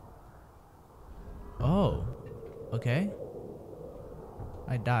 Oh, okay.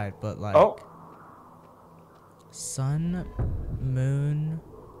 I died, but like... Oh. Sun, moon...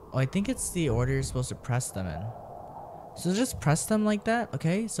 Oh, I think it's the order you're supposed to press them in. So just press them like that,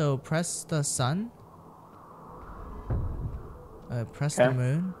 okay? So press the sun. Press the Okay.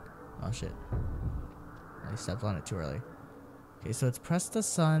 moon. Oh, shit. I stepped on it too early. Okay, so it's press the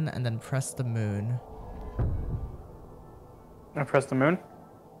sun and then press the moon. I press the moon.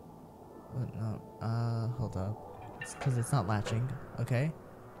 Oh, no. Hold up. It's because it's not latching. Okay.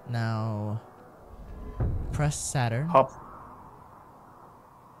 Now, Press Saturn. Hop.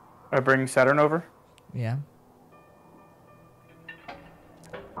 I bring Saturn over. Yeah.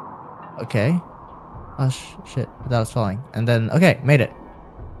 Okay. Oh shit! That was falling. And then okay, made it.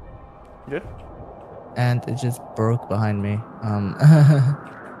 Good. And it just broke behind me. All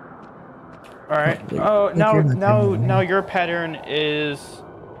right. Like- Oh, like you're not doing now anything. your pattern is.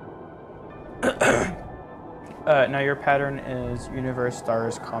 Now your pattern is universe,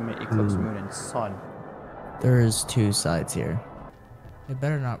 stars, comet, eclipse, moon, and sun. There's 2 sides here. It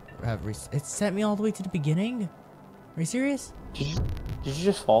better not have. It sent me all the way to the beginning. Are you serious? Did you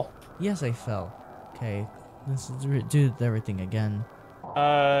just fall? Yes, I fell. Okay, let's do everything again.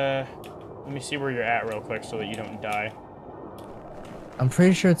 Let me see where you're at real quick so that you don't die. I'm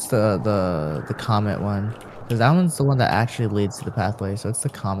pretty sure it's the comet one, because that one's the one that actually leads to the pathway. So it's the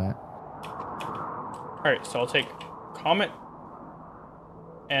comet. All right, so I'll take comet,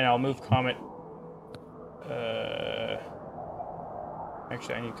 and I'll move comet.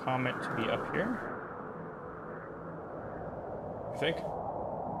 Actually, I need comet to be up here. I think.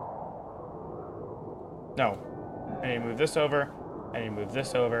 No, I need to move this over. I need to move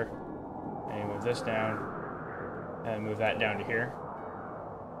this over. I need to move this down, and move that down to here.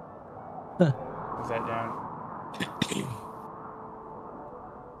 Move that down.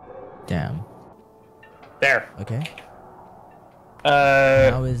 Damn. There. Okay. Uh,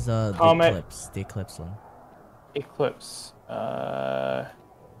 Now is the comet. eclipse one. Eclipse.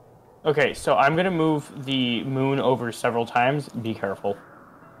 Okay, so I'm gonna move the moon over several times. Be careful.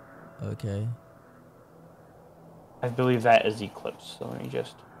 Okay. I believe that is eclipse. So let me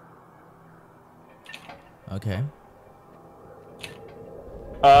just. Okay.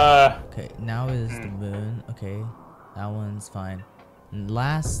 Uh, Okay. Now is the moon. Okay. That one's fine. And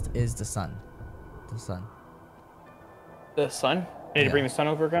last is the sun. The sun. the sun. I need to bring the sun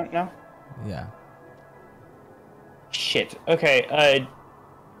over again now. Yeah. Shit. Okay.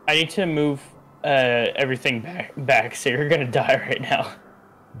 I need to move everything back. So you're gonna die right now.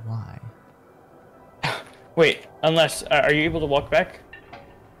 Why? Wait. Unless are you able to walk back?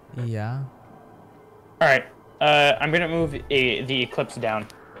 Yeah. All right. I'm gonna move the eclipse down.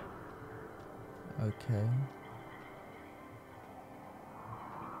 Okay.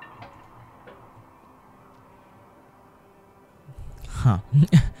 Huh.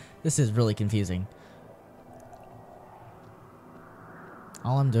 This is really confusing.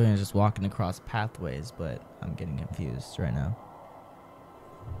 All I'm doing is just walking across pathways, but I'm getting confused right now.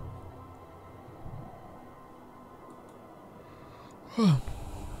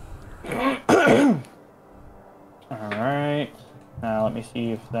 All right. Now let me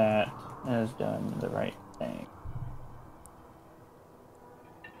see if that has done the right thing.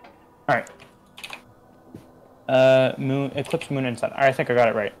 All right. Moon, eclipse, moon, and sun. All right, I think I got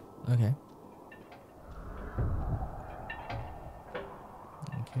it right. Okay.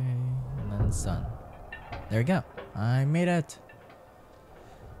 Okay, and then sun. There we go. I made it.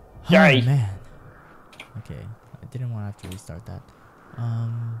 Oh Yay. man. Okay, I didn't want to have to restart that.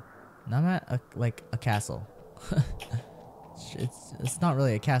 Now I'm at a castle. It's not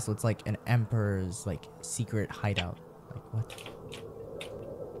really a castle. It's like an emperor's like secret hideout. Like what?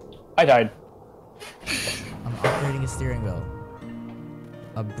 I died. I'm operating a steering wheel.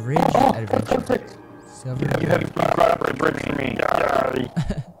 A bridge adventure. You haven't brought up a bridge for me.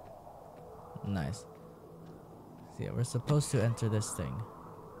 Nice. So yeah, we're supposed to enter this thing.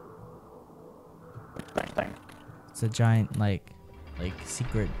 It's a giant like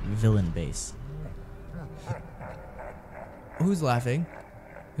secret villain base. Who's laughing?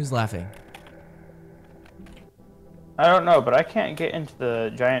 Who's laughing? I don't know, but I can't get into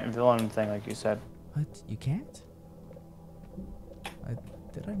the giant villain thing like you said. What? You can't?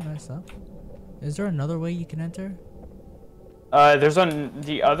 Did I mess up? Is there another way you can enter? There's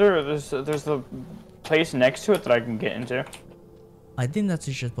the place next to it that I can get into. I think that's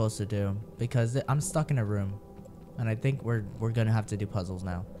what you're supposed to do because I'm stuck in a room, and I think we're gonna have to do puzzles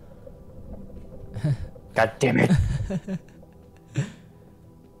now. God damn it!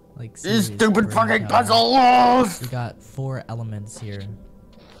 Like These seriously, stupid we're fucking gonna- puzzles! We got 4 elements here.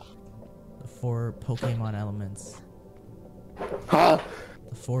 The 4 Pokemon elements. The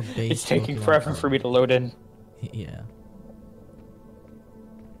 4 base. It's taking Pokemon forever for me to load in. Yeah.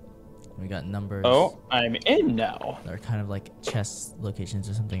 We got numbers. Oh, I'm in now. They're kind of like chess locations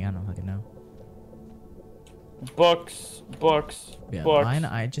or something. I don't fucking know. Books. Yeah, books. mine.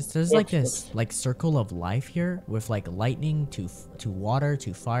 There's like books, this like circle of life here with like lightning to water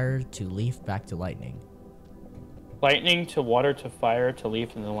to fire to leaf back to lightning. Lightning to water to fire to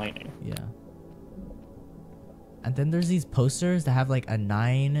leaf and then lightning. Yeah. And then there's these posters that have like a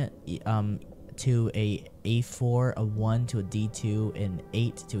 9 to a A4, a 1 to a D2, an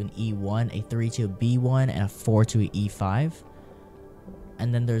 8 to an E1, a 3 to a B1, and a 4 to a E5.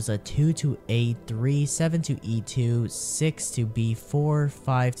 And then there's a 2 to A3, 7 to E2, 6 to B4,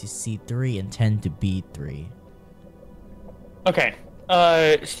 5 to C3, and 10 to B3. Okay.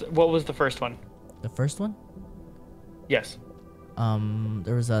 What was the first one? The first one? Yes.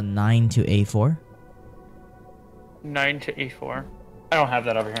 There was a 9 to A4. 9 to A4. I don't have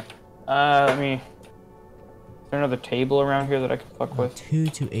that over here. Let me... Is there another table around here that I can fuck with? 2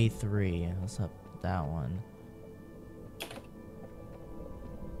 to A3. What's up with that one?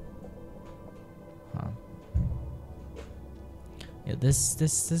 Huh. Yeah, this,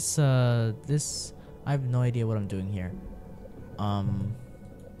 I have no idea what I'm doing here. Oh,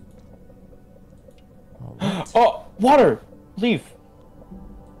 what? Oh, water! Leave!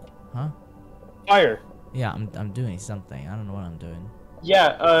 Huh? Fire! Yeah, I'm doing something. I don't know what I'm doing.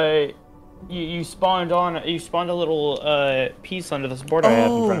 Yeah, you spawned a little, piece under this board I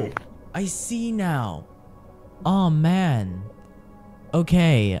have in front of me. I see now. Oh, man.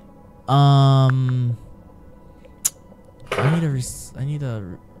 Okay. I need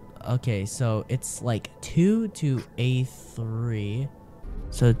a okay, so it's like 2 to A3.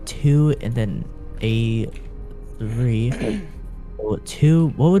 So 2 and then A3. Oh, 2,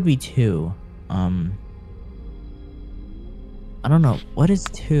 what would be 2? I don't know. What is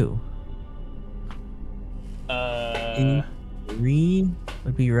 2? 3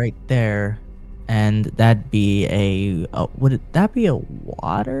 would be right there. And that'd be a would that be a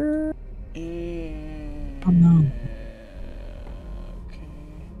water? Oh no.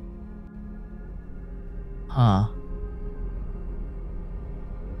 Huh.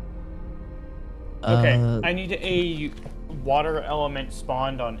 Okay, I need a water element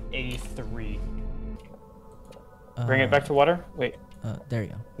spawned on A3. Bring it back to water? Wait. There you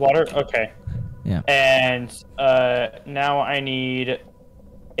go. Water? Okay. Yeah. And now I need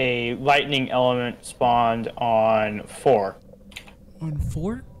a lightning element spawned on 4. On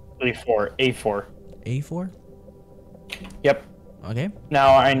 4? A4. A4? Yep. Okay.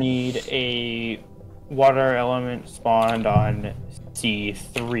 Now I need a water element spawned on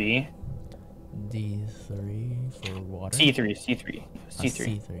C3. D3 for water. C3.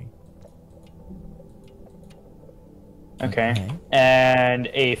 C3. Okay. And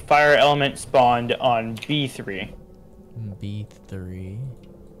a fire element spawned on B3. B3.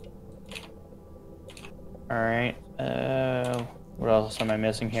 Alright. What else am I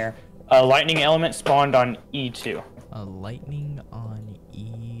missing here? A lightning element spawned on E2. A lightning on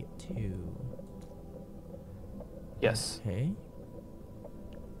E2. Yes. Okay.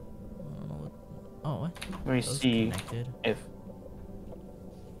 Oh, what? Let me Those see connected. if...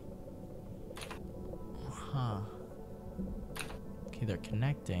 Huh. Okay, they're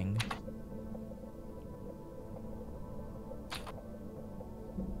connecting.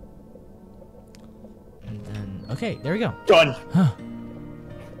 And then, okay, there we go. Done! Huh.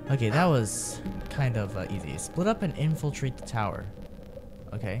 Okay, that was kind of easy. Split up and infiltrate the tower.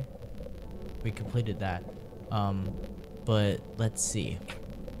 Okay. We completed that. But let's see.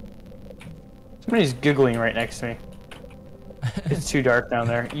 Somebody's giggling right next to me. It's too dark down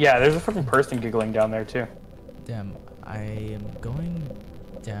there. Yeah, there's a fucking person giggling down there too. Damn, I am going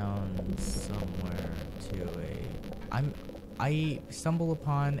down somewhere to a... I stumble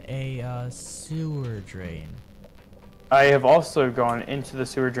upon a sewer drain. I have also gone into the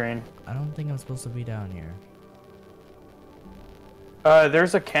sewer drain. I don't think I'm supposed to be down here.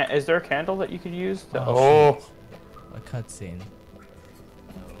 There's a is there a candle that you could use? Oh, shit. A cutscene.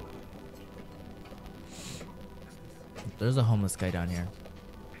 There's a homeless guy down here.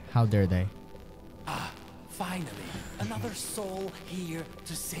 How dare they? Ah, finally, another soul here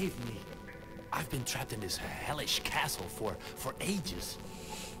to save me. I've been trapped in this hellish castle for ages.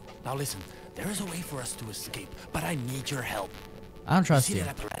 Now listen, there is a way for us to escape, but I need your help. I don't trust See you.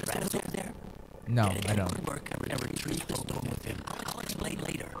 that apparatus over there? No, It I only don't. work and retrieve the stone with him. I'll explain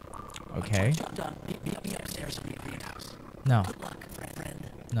later. Okay. John Dunn, meet me upstairs in the greenhouse. No, Good luck, friend.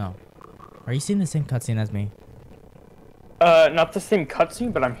 no. Are you seeing the same cutscene as me? Not the same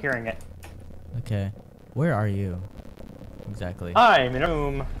cutscene, but I'm hearing it. Okay. Where are you? Exactly. I'm in a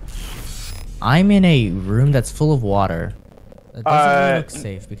room. I'm in a room that's full of water. It doesn't really look Uh,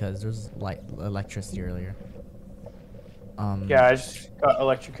 safe because there's electricity earlier. Yeah, I just got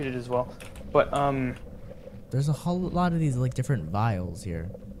electrocuted as well. But There's a whole lot of these like different vials here,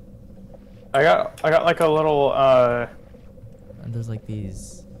 I got like a little and there's like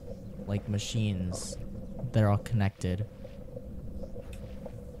these like machines. They're all connected.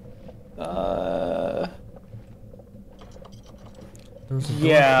 There was a door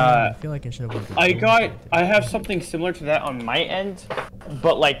Yeah. thing. I feel like I should have went to I have something similar to that on my end,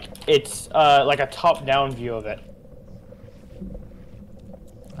 but like it's like a top-down view of it.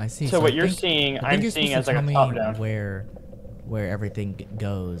 I see. So what I you're think- seeing, I think I'm you're seeing supposed as to like a tell me top-down. where everything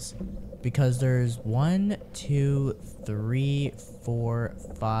goes, because there's 1, 2, 3, 4,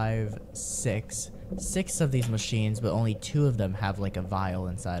 5, 6. 6 of these machines, but only 2 of them have like a vial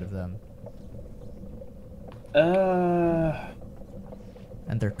inside of them,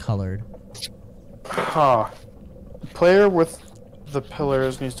 and they're colored. Huh. Player with the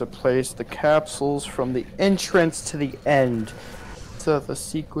pillars needs to place the capsules from the entrance to the end, so that the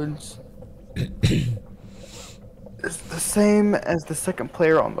sequence is the same as the second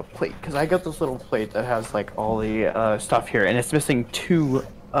player on the plate. Because I got this little plate that has like all the stuff here, and it's missing 2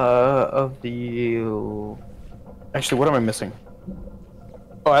 of the. Actually, what am I missing?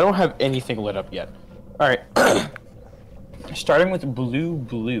 Oh, I don't have anything lit up yet. All right. Starting with blue.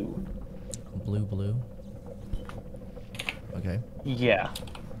 Blue. Okay. Yeah.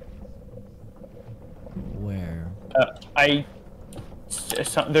 Where?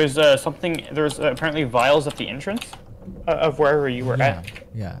 There's something. There's apparently vials at the entrance of wherever you were Yeah. at.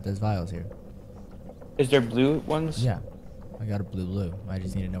 Yeah. There's vials here. Is there blue ones? Yeah. I got a blue. I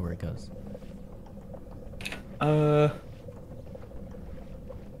just need to know where it goes.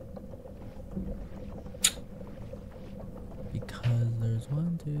 Because there's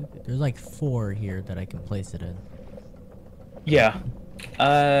 1, 2, 3. There's like 4 here that I can place it in. Yeah.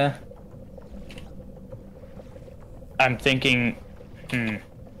 I'm thinking.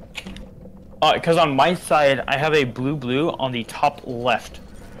 Because on my side, I have a blue on the top left.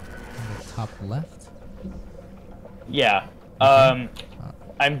 On the top left? Yeah. I'm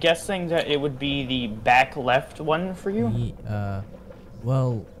guessing that it would be the back left one for you.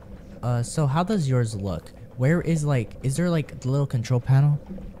 Well, so how does yours look? Where is like, is there like the little control panel?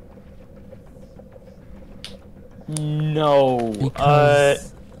 No.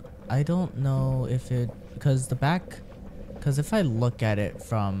 Because I don't know if it, because the back, because if I look at it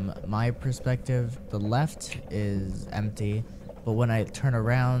from my perspective, the left is empty, but when I turn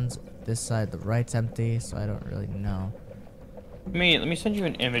around, this side, the right's empty, so I don't really know. let me send you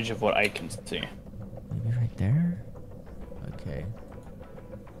an image of what I can see. Maybe right there? Okay.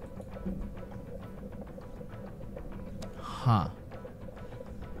 Huh.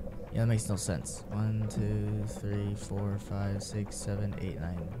 Yeah, that makes no sense. 1, 2, 3, 4, 5, 6, 7, 8,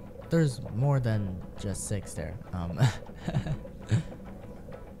 9. There's more than just 6 there.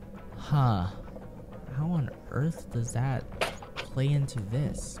 Huh. How on earth does that play into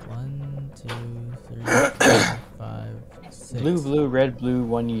this? 1, 2, 3, 4, 5, 6. Blue, red, blue,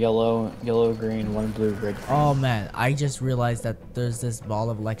 1 yellow, green, 1 blue, red, green. Oh man, I just realized that there's this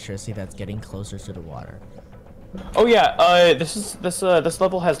ball of electricity that's getting closer to the water. Oh yeah, this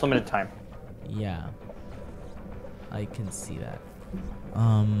level has limited time. Yeah. I can see that.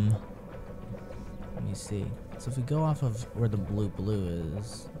 Let me see. So if we go off of where the blue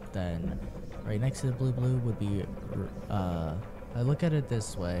is, then right next to the blue would be, I look at it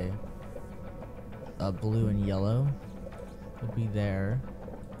this way. Blue and yellow would be there.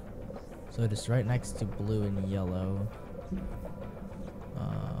 So it is right next to blue and yellow.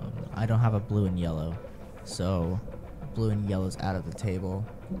 I don't have a blue and yellow. So blue and yellow's out of the table.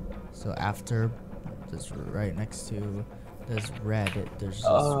 So after, this right next to, there's red. There's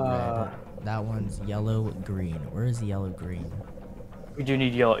just red. That one's yellow, green. Where is yellow, green? We do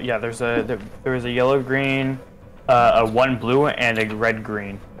need yellow. Yeah, there is a yellow, green, a 1 blue, and a red,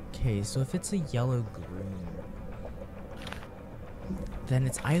 green. Okay, so if it's a yellow, green, then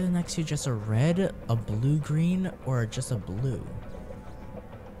it's either next to just a red, a blue, green, or just a blue.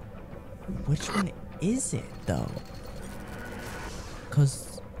 Which one is it though?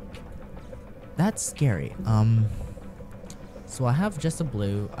 Cause that's scary. So I have just a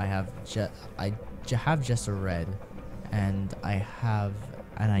blue. I have have just a red, and I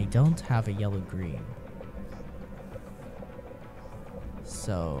don't have a yellow green.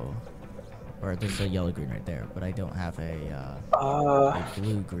 So, or there's a yellow green right there, but I don't have a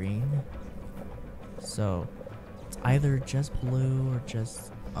blue green. So it's either just blue or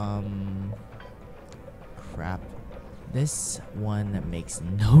just crap. This one makes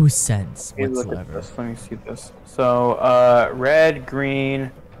no sense Let me look at whatsoever. this. Let me see this. So, red,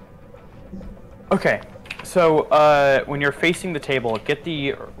 green. Okay, so when you're facing the table, get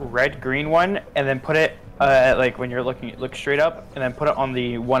the red, green one, and then put it like when you're look straight up, and then put it on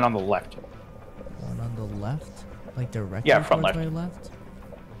the one on the left. One on the left, like directly Yeah, front towards left. my left.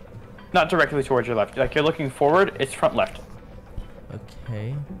 Not directly towards your left. Like you're looking forward, it's front left.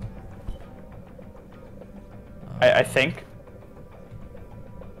 Okay. I think.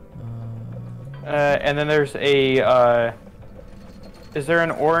 And then there's a, is there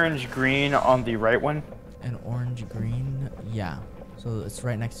an orange-green on the right one? An orange-green? Yeah. So it's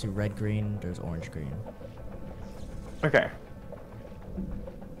right next to red-green, there's orange-green. Okay.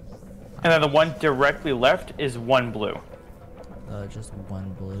 And then the one directly left is one blue. Just one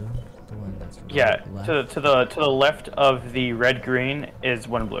blue. The one that's right Yeah, left. to the left of the red-green is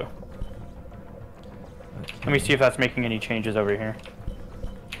one blue. Okay. Let me see if that's making any changes over here.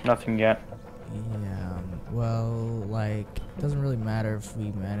 Nothing yet. Yeah, well, like, it doesn't really matter if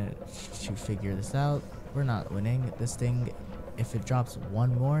we manage to figure this out. We're not winning. This thing, if it drops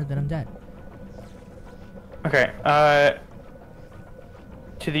one more, then I'm dead. Okay,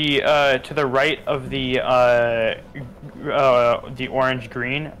 to the right of the orange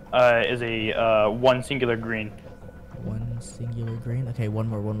green is a one singular green. One singular green? Okay, one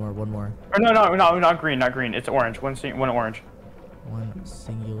more. Or no, not green, not green. It's orange. One orange. One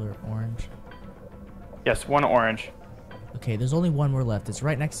singular orange. Yes, one orange. Okay, there's only one more left. It's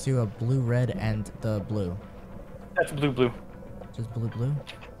right next to a blue, red, and the blue. That's blue. Just blue?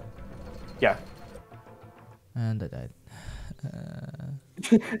 Yeah. And I died.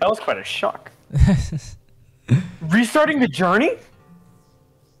 That was quite a shock. Restarting the journey?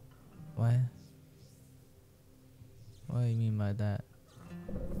 What? What do you mean by that?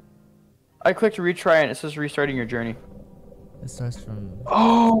 I clicked retry and it says restarting your journey. It starts from...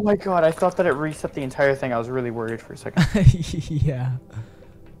 Oh my god, I thought that it reset the entire thing. I was really worried for a second. Yeah.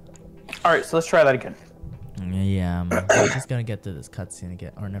 Alright, so let's try that again. Yeah, I'm just gonna get through this cutscene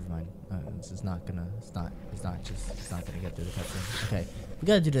again. Or never mind. This is not gonna. It's not gonna get through the cutscene. Okay, we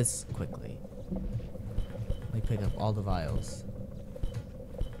gotta do this quickly. Let me pick up all the vials.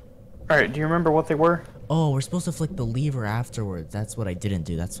 Alright, do you remember what they were? Oh, we're supposed to flick the lever afterwards. That's what I didn't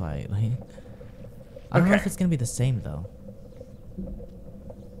do. That's why. Like, I don't know if Okay. it's gonna be the same though.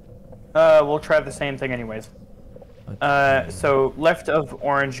 We'll try the same thing anyways. Okay. So left of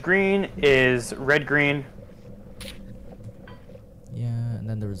orange green is red green. Yeah, and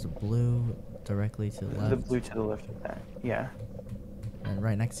then there was a blue directly to the left. The blue to the left of that. Yeah. And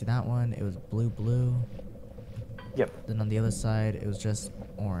right next to that one, it was blue. Yep. Then on the other side, it was just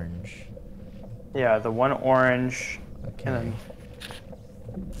orange. Yeah, the one orange. Okay. And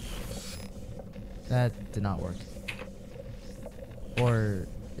then That did not work. Or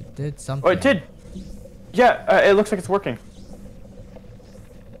it did something. oh, it did. Yeah, it looks like it's working.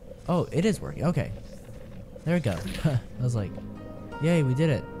 Oh, it is working. Okay. There we go. I was like, yay, we did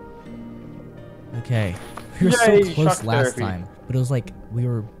it. Okay. We were Yay, so close shock last therapy. time. But it was like I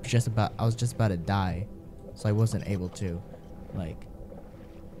was just about to die. So I wasn't able to. Like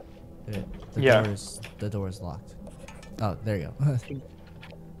Yeah. the door is locked. Oh, there you go.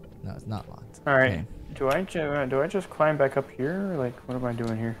 No, it's not locked. All right. Okay. Do I just climb back up here? Like, what am I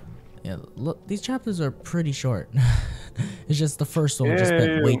doing here? Yeah, look, these chapters are pretty short. It's just the first one we just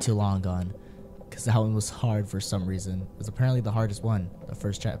spent way Ew. too long on. Because that one was hard for some reason. It was apparently the hardest one, the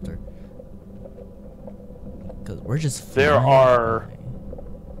first chapter. Because we're just There flying are- by.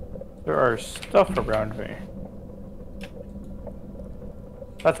 There are stuff around me.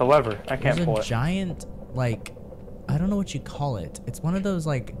 That's a lever. I can't There's pull a it. giant, like, I don't know what you call it. It's one of those,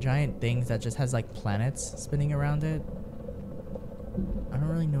 like, giant things that just has, like, planets spinning around it. I don't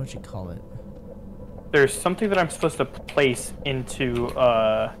really know what you call it. There's something that I'm supposed to place into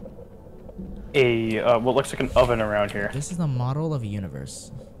what looks like an oven around here. This is the model of a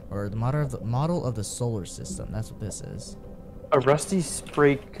universe. Or the model of the solar system. That's what this is. A rusty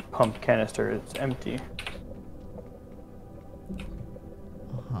spray pump canister. It's empty.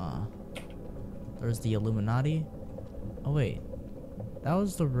 Huh. There's the Illuminati. Oh wait, that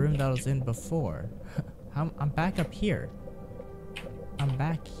was the room that I was in before. I'm back up here. I'm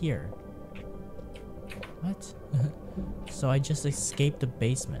back here. What? So I just escaped the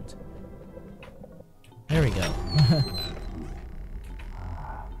basement. There we go.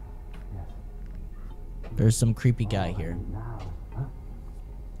 There's some creepy guy here.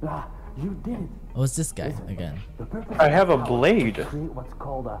 You did it. Oh, it's this guy again. The purpose I of have a this power is blade. to create what's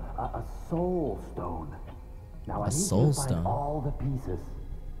called a soul stone. Now I need soul you to find stone? all the pieces.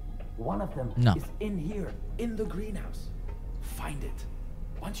 One of them No. is in here, in the greenhouse. Find it.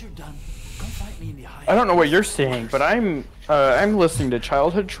 Once you're done, come find me in the high. I don't know what you're saying, but I'm listening to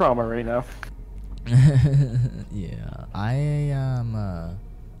childhood trauma right now. Yeah,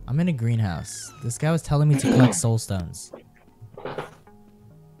 I'm in a greenhouse. This guy was telling me to collect soul stones.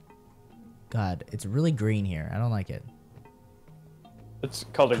 God, it's really green here. I don't like it. It's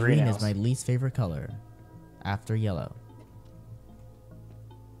called a Green greenhouse. is my least favorite color, after yellow.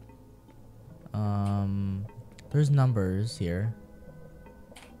 There's numbers here.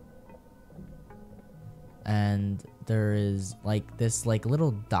 and there is like this like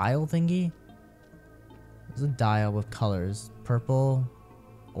little dial thingy. There's a dial with colors: purple,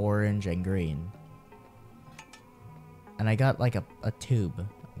 orange, and green. And I got like a tube.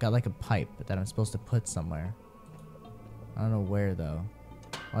 I got like a pipe that I'm supposed to put somewhere. I don't know where though.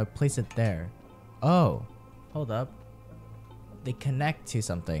 Oh, I place it there. Oh, hold up. They connect to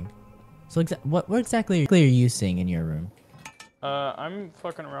something. So what exactly are you seeing in your room? I'm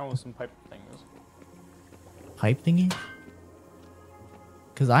fucking around with some pipe things. Pipe thingy?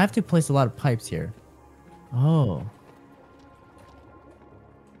 Because I have to place a lot of pipes here. Oh.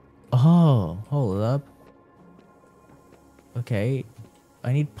 Oh, hold up. Okay,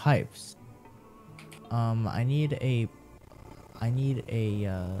 I need pipes. I need a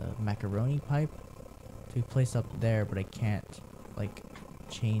macaroni pipe to be placed up there, but I can't like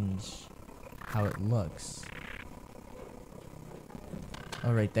change how it looks.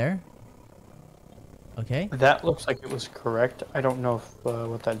 Oh, right there. Okay. That looks like it was correct. I don't know if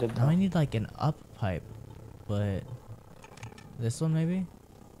what that did. Now I need like an up pipe, but this one maybe,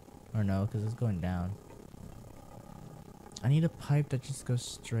 or no, because it's going down. I need a pipe that just goes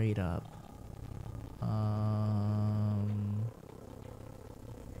straight up. I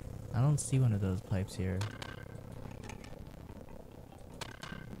don't see one of those pipes here.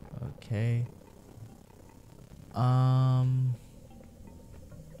 Okay. I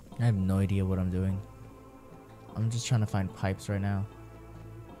have no idea what I'm doing. I'm just trying to find pipes right now.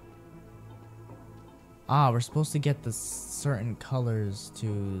 Ah, we're supposed to get the certain colors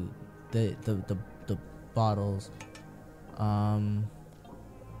to the bottles.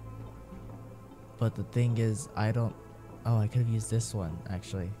 But the thing is, I don't... Oh, I could have used this one,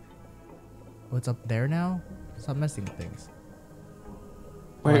 actually. What's up there now? Stop messing with things.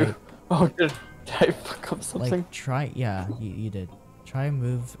 Wait. Like, Oh, did I fuck up something? like, try... Yeah, you did. Try and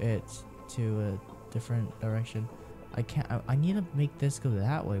move it to a different direction. I can't... I need to make this go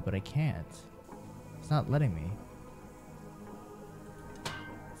that way, but I can't. It's not letting me.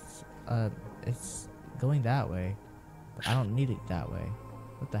 It's going that way. But I don't need it that way.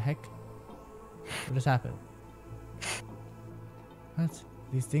 What the heck? What just happened? What?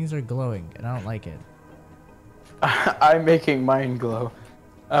 These things are glowing, and I don't like it. I'm making mine glow.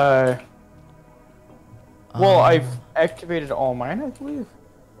 Well, I've activated all mine, I believe.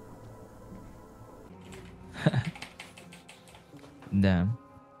 Damn.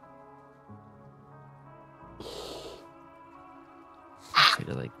 Treat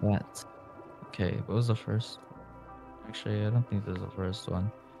it like that. Okay, what was the first? Actually, I don't think this is the first one.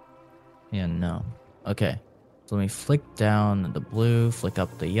 Yeah, no. Okay. So let me flick down the blue, flick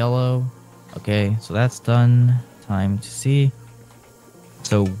up the yellow. Okay, so that's done. Time to see.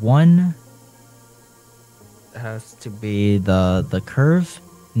 So one has to be the curve,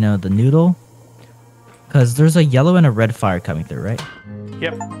 you know, the noodle. Because there's a yellow and a red fire coming through, right?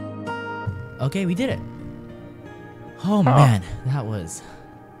 Yep. Okay, we did it. Oh man, that was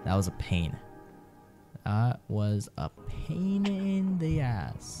a pain. That was a pain in the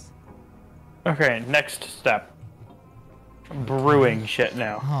ass. Okay, next step. Brewing shit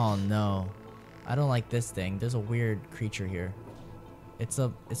now. Oh no. I don't like this thing. There's a weird creature here. It's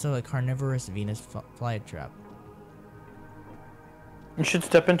a carnivorous Venus flytrap. You should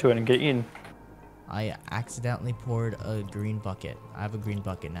step into it and get eaten. I accidentally poured a green bucket. I have a green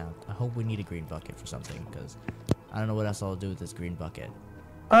bucket now. I hope we need a green bucket for something, because I don't know what else I'll do with this green bucket.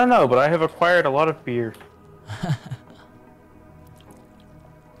 I don't know, but I have acquired a lot of beer.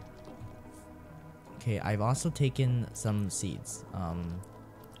 Okay, I've also taken some seeds.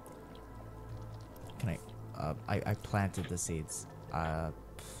 Can I planted the seeds. I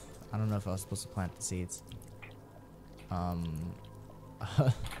don't know if I was supposed to plant the seeds. I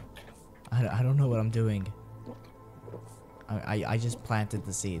don't know what I'm doing. I just planted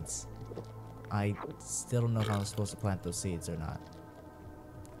the seeds. I still don't know if I was supposed to plant those seeds or not.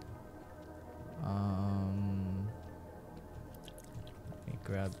 Let me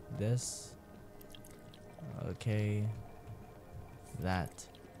grab this. Okay. That.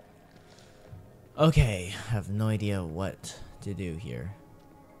 Okay, I have no idea what to do here.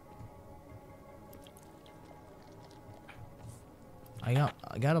 I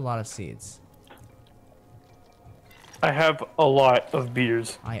got a lot of seeds. I have a lot of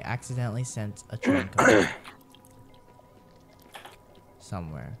beers. I accidentally sent a train coming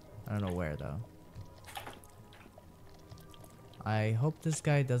somewhere. I don't know where though. I hope this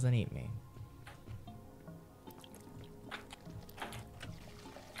guy doesn't eat me.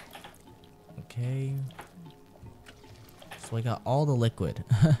 Okay. So I got all the liquid.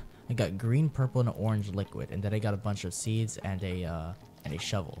 I got green, purple, and orange liquid, and then I got a bunch of seeds and a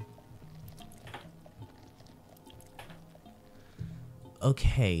shovel.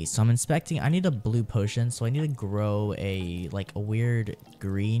 Okay, so I'm inspecting. I need a blue potion, so I need to grow a like a weird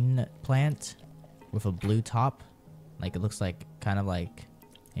green plant with a blue top. Like it looks like kind of like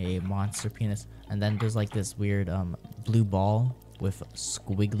a monster penis. And then there's like this weird blue ball with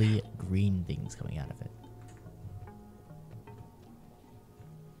squiggly green things coming out of it.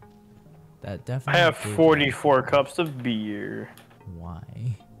 That I definitely. have 44 cups of beer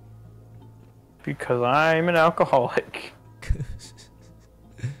Why? because I'm an alcoholic.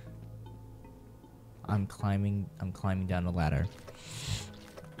 I'm climbing down the ladder.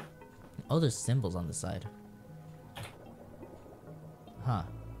 Oh, there's symbols on the side. Huh.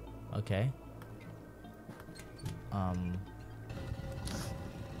 Okay.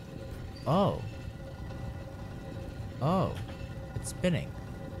 Oh. Oh. It's spinning.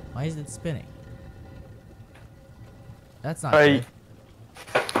 Why is it spinning? That's not good.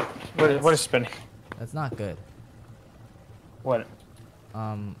 What is spinning? That's not good. What?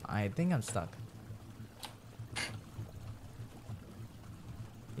 I think I'm stuck.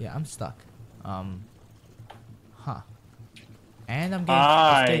 Yeah, I'm stuck. Huh. And it's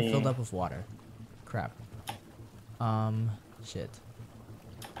getting filled up with water. Crap. Shit.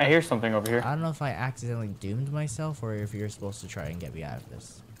 I hear something over here. I don't know if I accidentally doomed myself or if you're supposed to try and get me out of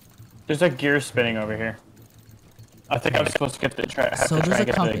this. There's a gear spinning over here. I think I'm supposed to get the try. So there's a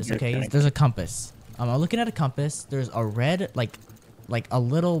compass, okay? There's a compass. I'm looking at a compass. There's a red, like a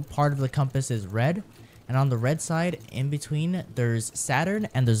little part of the compass is red, and on the red side, in between, there's Saturn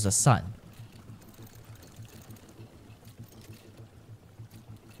and there's the sun.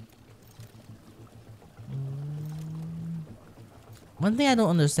 One thing I don't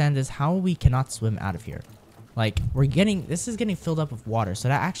understand is how we cannot swim out of here. Like, this is getting filled up with water, so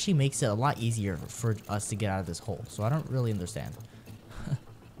that actually makes it a lot easier for us to get out of this hole. So I don't really understand.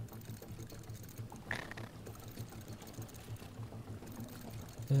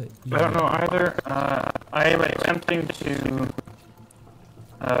 I don't know either. I am attempting to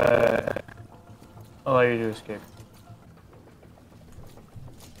allow you to escape.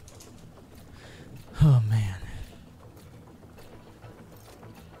 Oh man.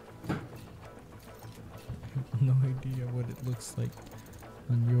 No idea what it looks like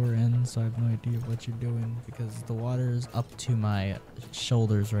on your end, so I have no idea what you're doing because the water is up to my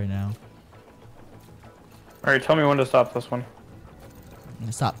shoulders right now. Alright, tell me when to stop this one.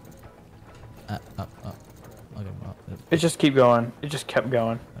 Stop. Up. Okay, well, It just keep going. It just kept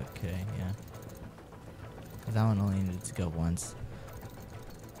going. okay, yeah. That one only needed to go once.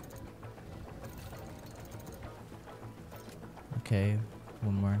 Okay,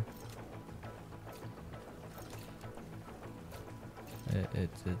 one more. It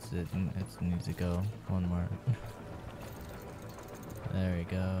needs to go one more. There we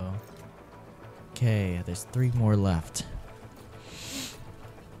go. Okay, there's 3 more left.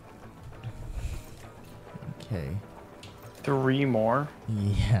 Okay. 3 more?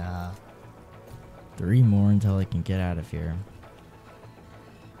 Yeah. 3 more until I can get out of here.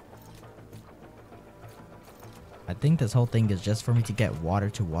 I think this whole thing is just for me to get water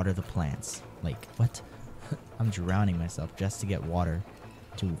to water the plants. Like, what? I'm drowning myself just to get water.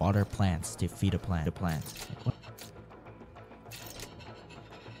 To water plants, to feed a plant. Like, what?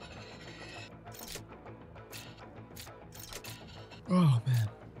 Oh, man.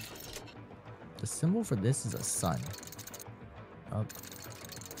 The symbol for this is a sun. Oh.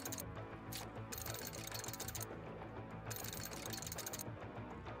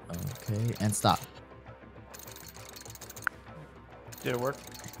 Okay, and stop. Did it work?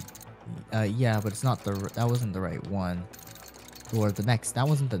 Yeah, but it's not that wasn't the right one. Or the next, that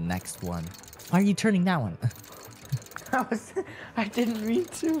wasn't the next one. Why are you turning that one? I didn't mean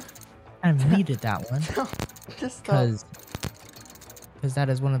to. I needed that one. Just stop. Because that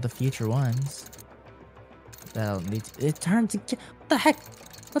is one of the future ones. That'll need to, it turns again. What the heck?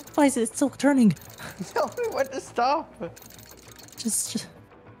 Why is it still turning? Tell me when to stop. Just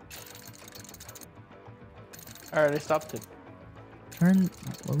Alright, I stopped it. turn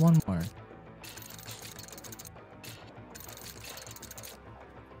one more.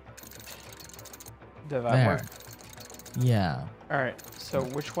 Did that There. work? Yeah. Alright, so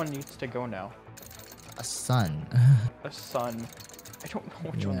which one needs to go now? A sun. A sun. I don't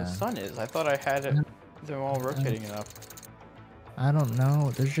know which one the Yeah. sun is. I thought I had it. Them all rotating enough. I don't know.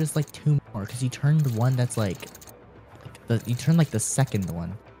 There's just like 2 more. Because you turned the one that's like you turned like the second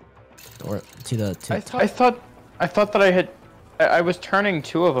one. Or to the I thought that I had. I was turning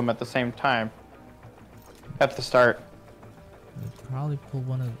 2 of them at the same time. At the start. you probably pull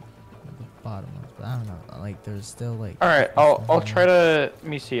one of the bottom ones, but I don't know. Like there's still like All right, I'll try to. Let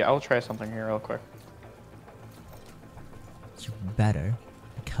me see. I'll try something here real quick. much better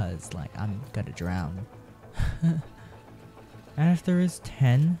because like I'm gonna drown. And if there is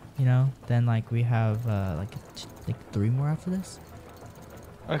 10, you know, then like we have like 3 more after this.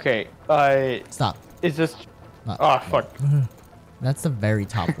 Okay. Stop. Is this? Not- Oh fuck. That's the very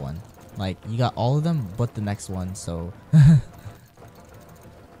top one. Like you got all of them, but the next one. So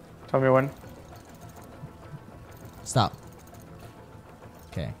Tell me when. stop.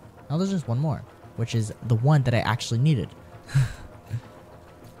 Okay. Now there's just one more, which is the one that I actually needed.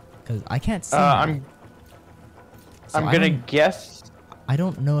 Because I can't see. now. I'm So I gonna don't- guess. I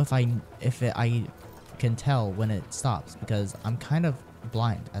don't know if I can tell when it stops because I'm kind of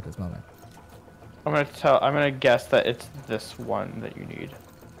blind at this moment. I'm gonna guess that it's this one that you need.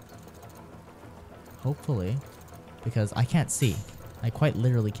 Hopefully, because I can't see. I quite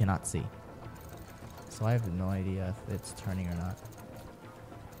literally cannot see. So I have no idea if it's turning or not.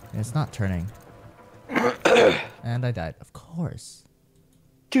 And it's not turning. And I died, of course.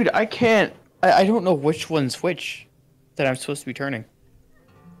 Dude, I can't. I don't know which one's which that I'm supposed to be turning.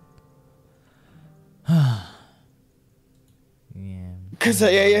 Yeah. Because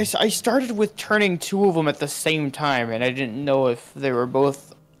I started with turning 2 of them at the same time, and I didn't know if they were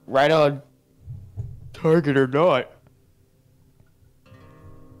both right on target or not.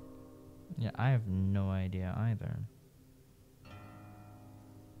 Yeah, I have no idea either.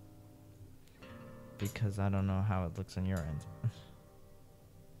 Because I don't know how it looks on your end.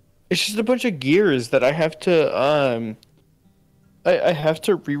 It's just a bunch of gears that I have to I have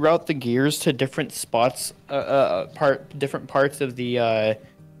to reroute the gears to different spots, different parts of the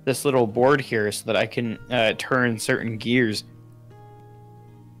this little board here, so that I can turn certain gears.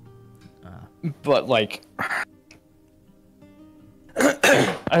 But like,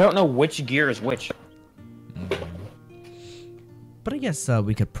 I don't know which gear is which. But I guess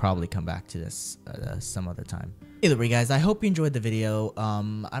we could probably come back to this some other time. Either way, guys, I hope you enjoyed the video.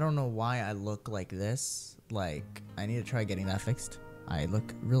 I don't know why I look like this. Like, I need to try getting that fixed. I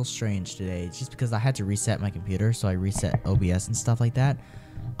look real strange today. It's just because I had to reset my computer, so I reset OBS and stuff like that.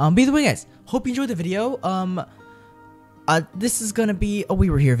 But either way, guys, hope you enjoyed the video. This is gonna be a We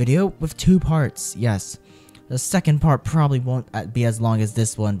Were Here video with 2 parts. Yes. The second part probably won't be as long as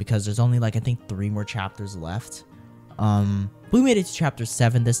this one because there's only like I think 3 more chapters left. We made it to chapter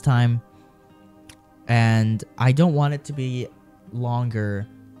 7 this time, and I don't want it to be longer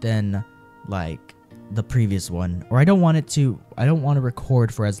than like the previous one, or I don't want to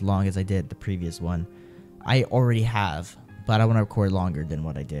record for as long as I did the previous one. I already have, but I want to record longer than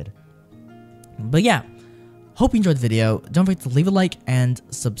what I did. But yeah, hope you enjoyed the video. Don't forget to leave a like and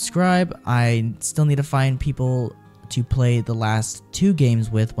subscribe. I still need to find people to play the last 2 games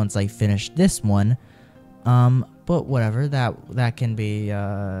with once I finish this one. But whatever, that can be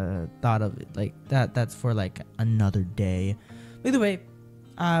thought of like that's for like another day. Either way,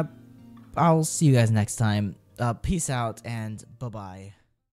 I'll see you guys next time. Peace out and bye-bye.